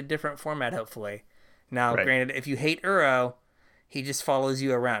find a different format, hopefully. Now, granted, if you hate Uro, he just follows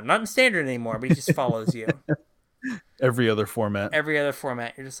you around. Not in standard anymore, but he just follows you. Every other format.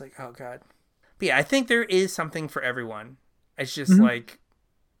 You're just like, oh, God. But yeah, I think there is something for everyone. It's just like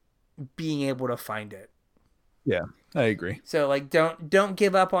being able to find it. Yeah, I agree. So like, don't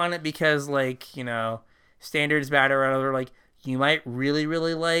give up on it because like, you know, standard's bad or whatever. Like, you might really,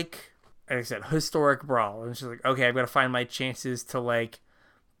 really like I said, historic brawl. And it's just like, okay, I've got to find my chances to like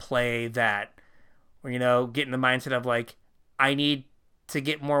play that. Or, you know, get in the mindset of like, I need to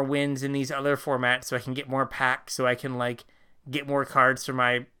get more wins in these other formats so I can get more packs, so I can like get more cards for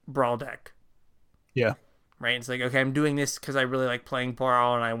my brawl deck. Yeah. Right? It's like, okay, I'm doing this because I really like playing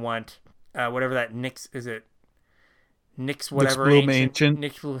brawl and I want whatever that Nyx, is it? Nyx whatever. Nyx Bloom Ancient.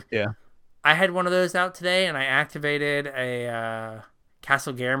 Nyx Bloom. Yeah. I had one of those out today and I activated a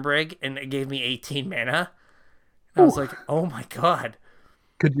Castle Garenbrig and it gave me 18 mana. I was like, oh my God.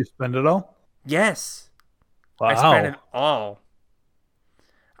 Could you spend it all? Yes. Wow. I spent it all.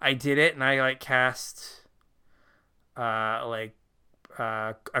 I did it and I like cast a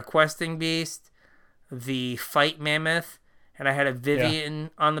questing beast, the fight mammoth, and I had a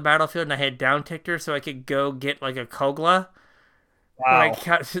Vivian on the battlefield and I had down ticked her so I could go get like a Kogla. Wow.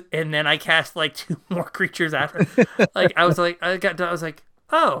 And then I cast like 2 more creatures after. Like I was like,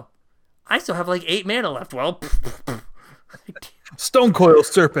 oh, I still have like 8 mana left. Well, Stonecoil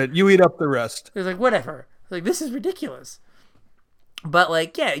Serpent, you eat up the rest. It was like, whatever. Like, this is ridiculous. But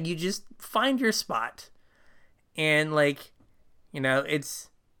like, yeah, you just find your spot. And like, you know,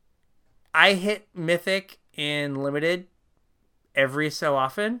 I hit Mythic in Limited every so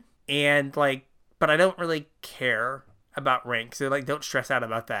often. And like, but I don't really care about rank. So like, don't stress out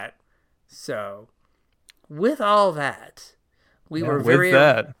about that. So with all that, we were very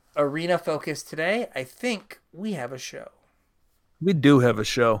arena focused today. I think we have a show. We do have a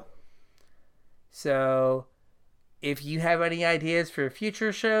show. So if you have any ideas for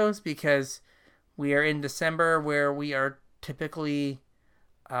future shows, because we are in December where we are typically,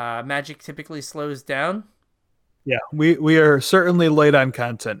 Magic typically slows down. Yeah, we are certainly late on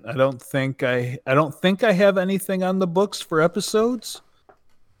content. I don't think I have anything on the books for episodes.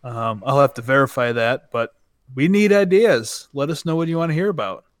 I'll have to verify that, but we need ideas. Let us know what you want to hear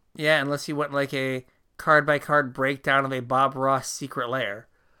about. Yeah, unless you want like a card by card breakdown of a Bob Ross secret lair.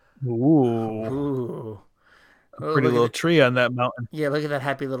 Ooh, Ooh. Oh, pretty look little at tree on that mountain. yeah, look at that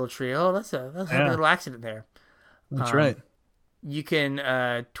happy little tree. Oh, that's a happy Yeah, little accident there. that's right. You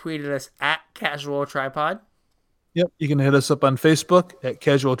can tweet at us at Casual Tripod. Yep, you can hit us up on Facebook at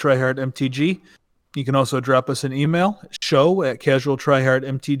Casual Tryhard MTG. You can also drop us an email,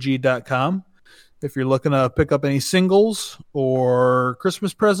 show@casualtryhardmtg.com. If you're looking to pick up any singles or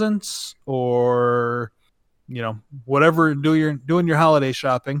Christmas presents or whatever doing your holiday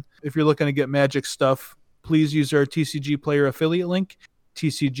shopping. If you're looking to get Magic stuff, please use our TCG player affiliate link,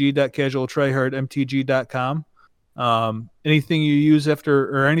 tcg.casualtryhardmtg.com. Anything you use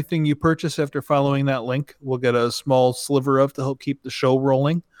or anything you purchase after following that link, we'll get a small sliver of to help keep the show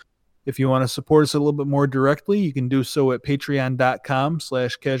rolling. If you want to support us a little bit more directly, you can do so at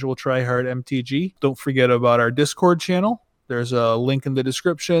patreon.com/casualtryhardmtg. Don't forget about our Discord channel. There's a link in the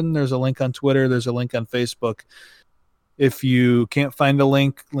description. There's a link on Twitter. There's a link on Facebook. If you can't find a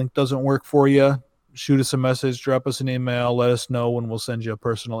link doesn't work for you, shoot us a message, drop us an email, let us know, and we'll send you a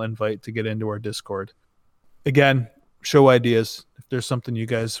personal invite to get into our Discord. Again, show ideas. If there's something you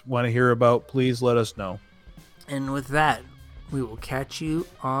guys want to hear about, please let us know. And with that, we will catch you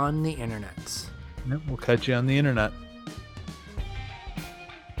on the internets. Yep, we'll catch you on the internet.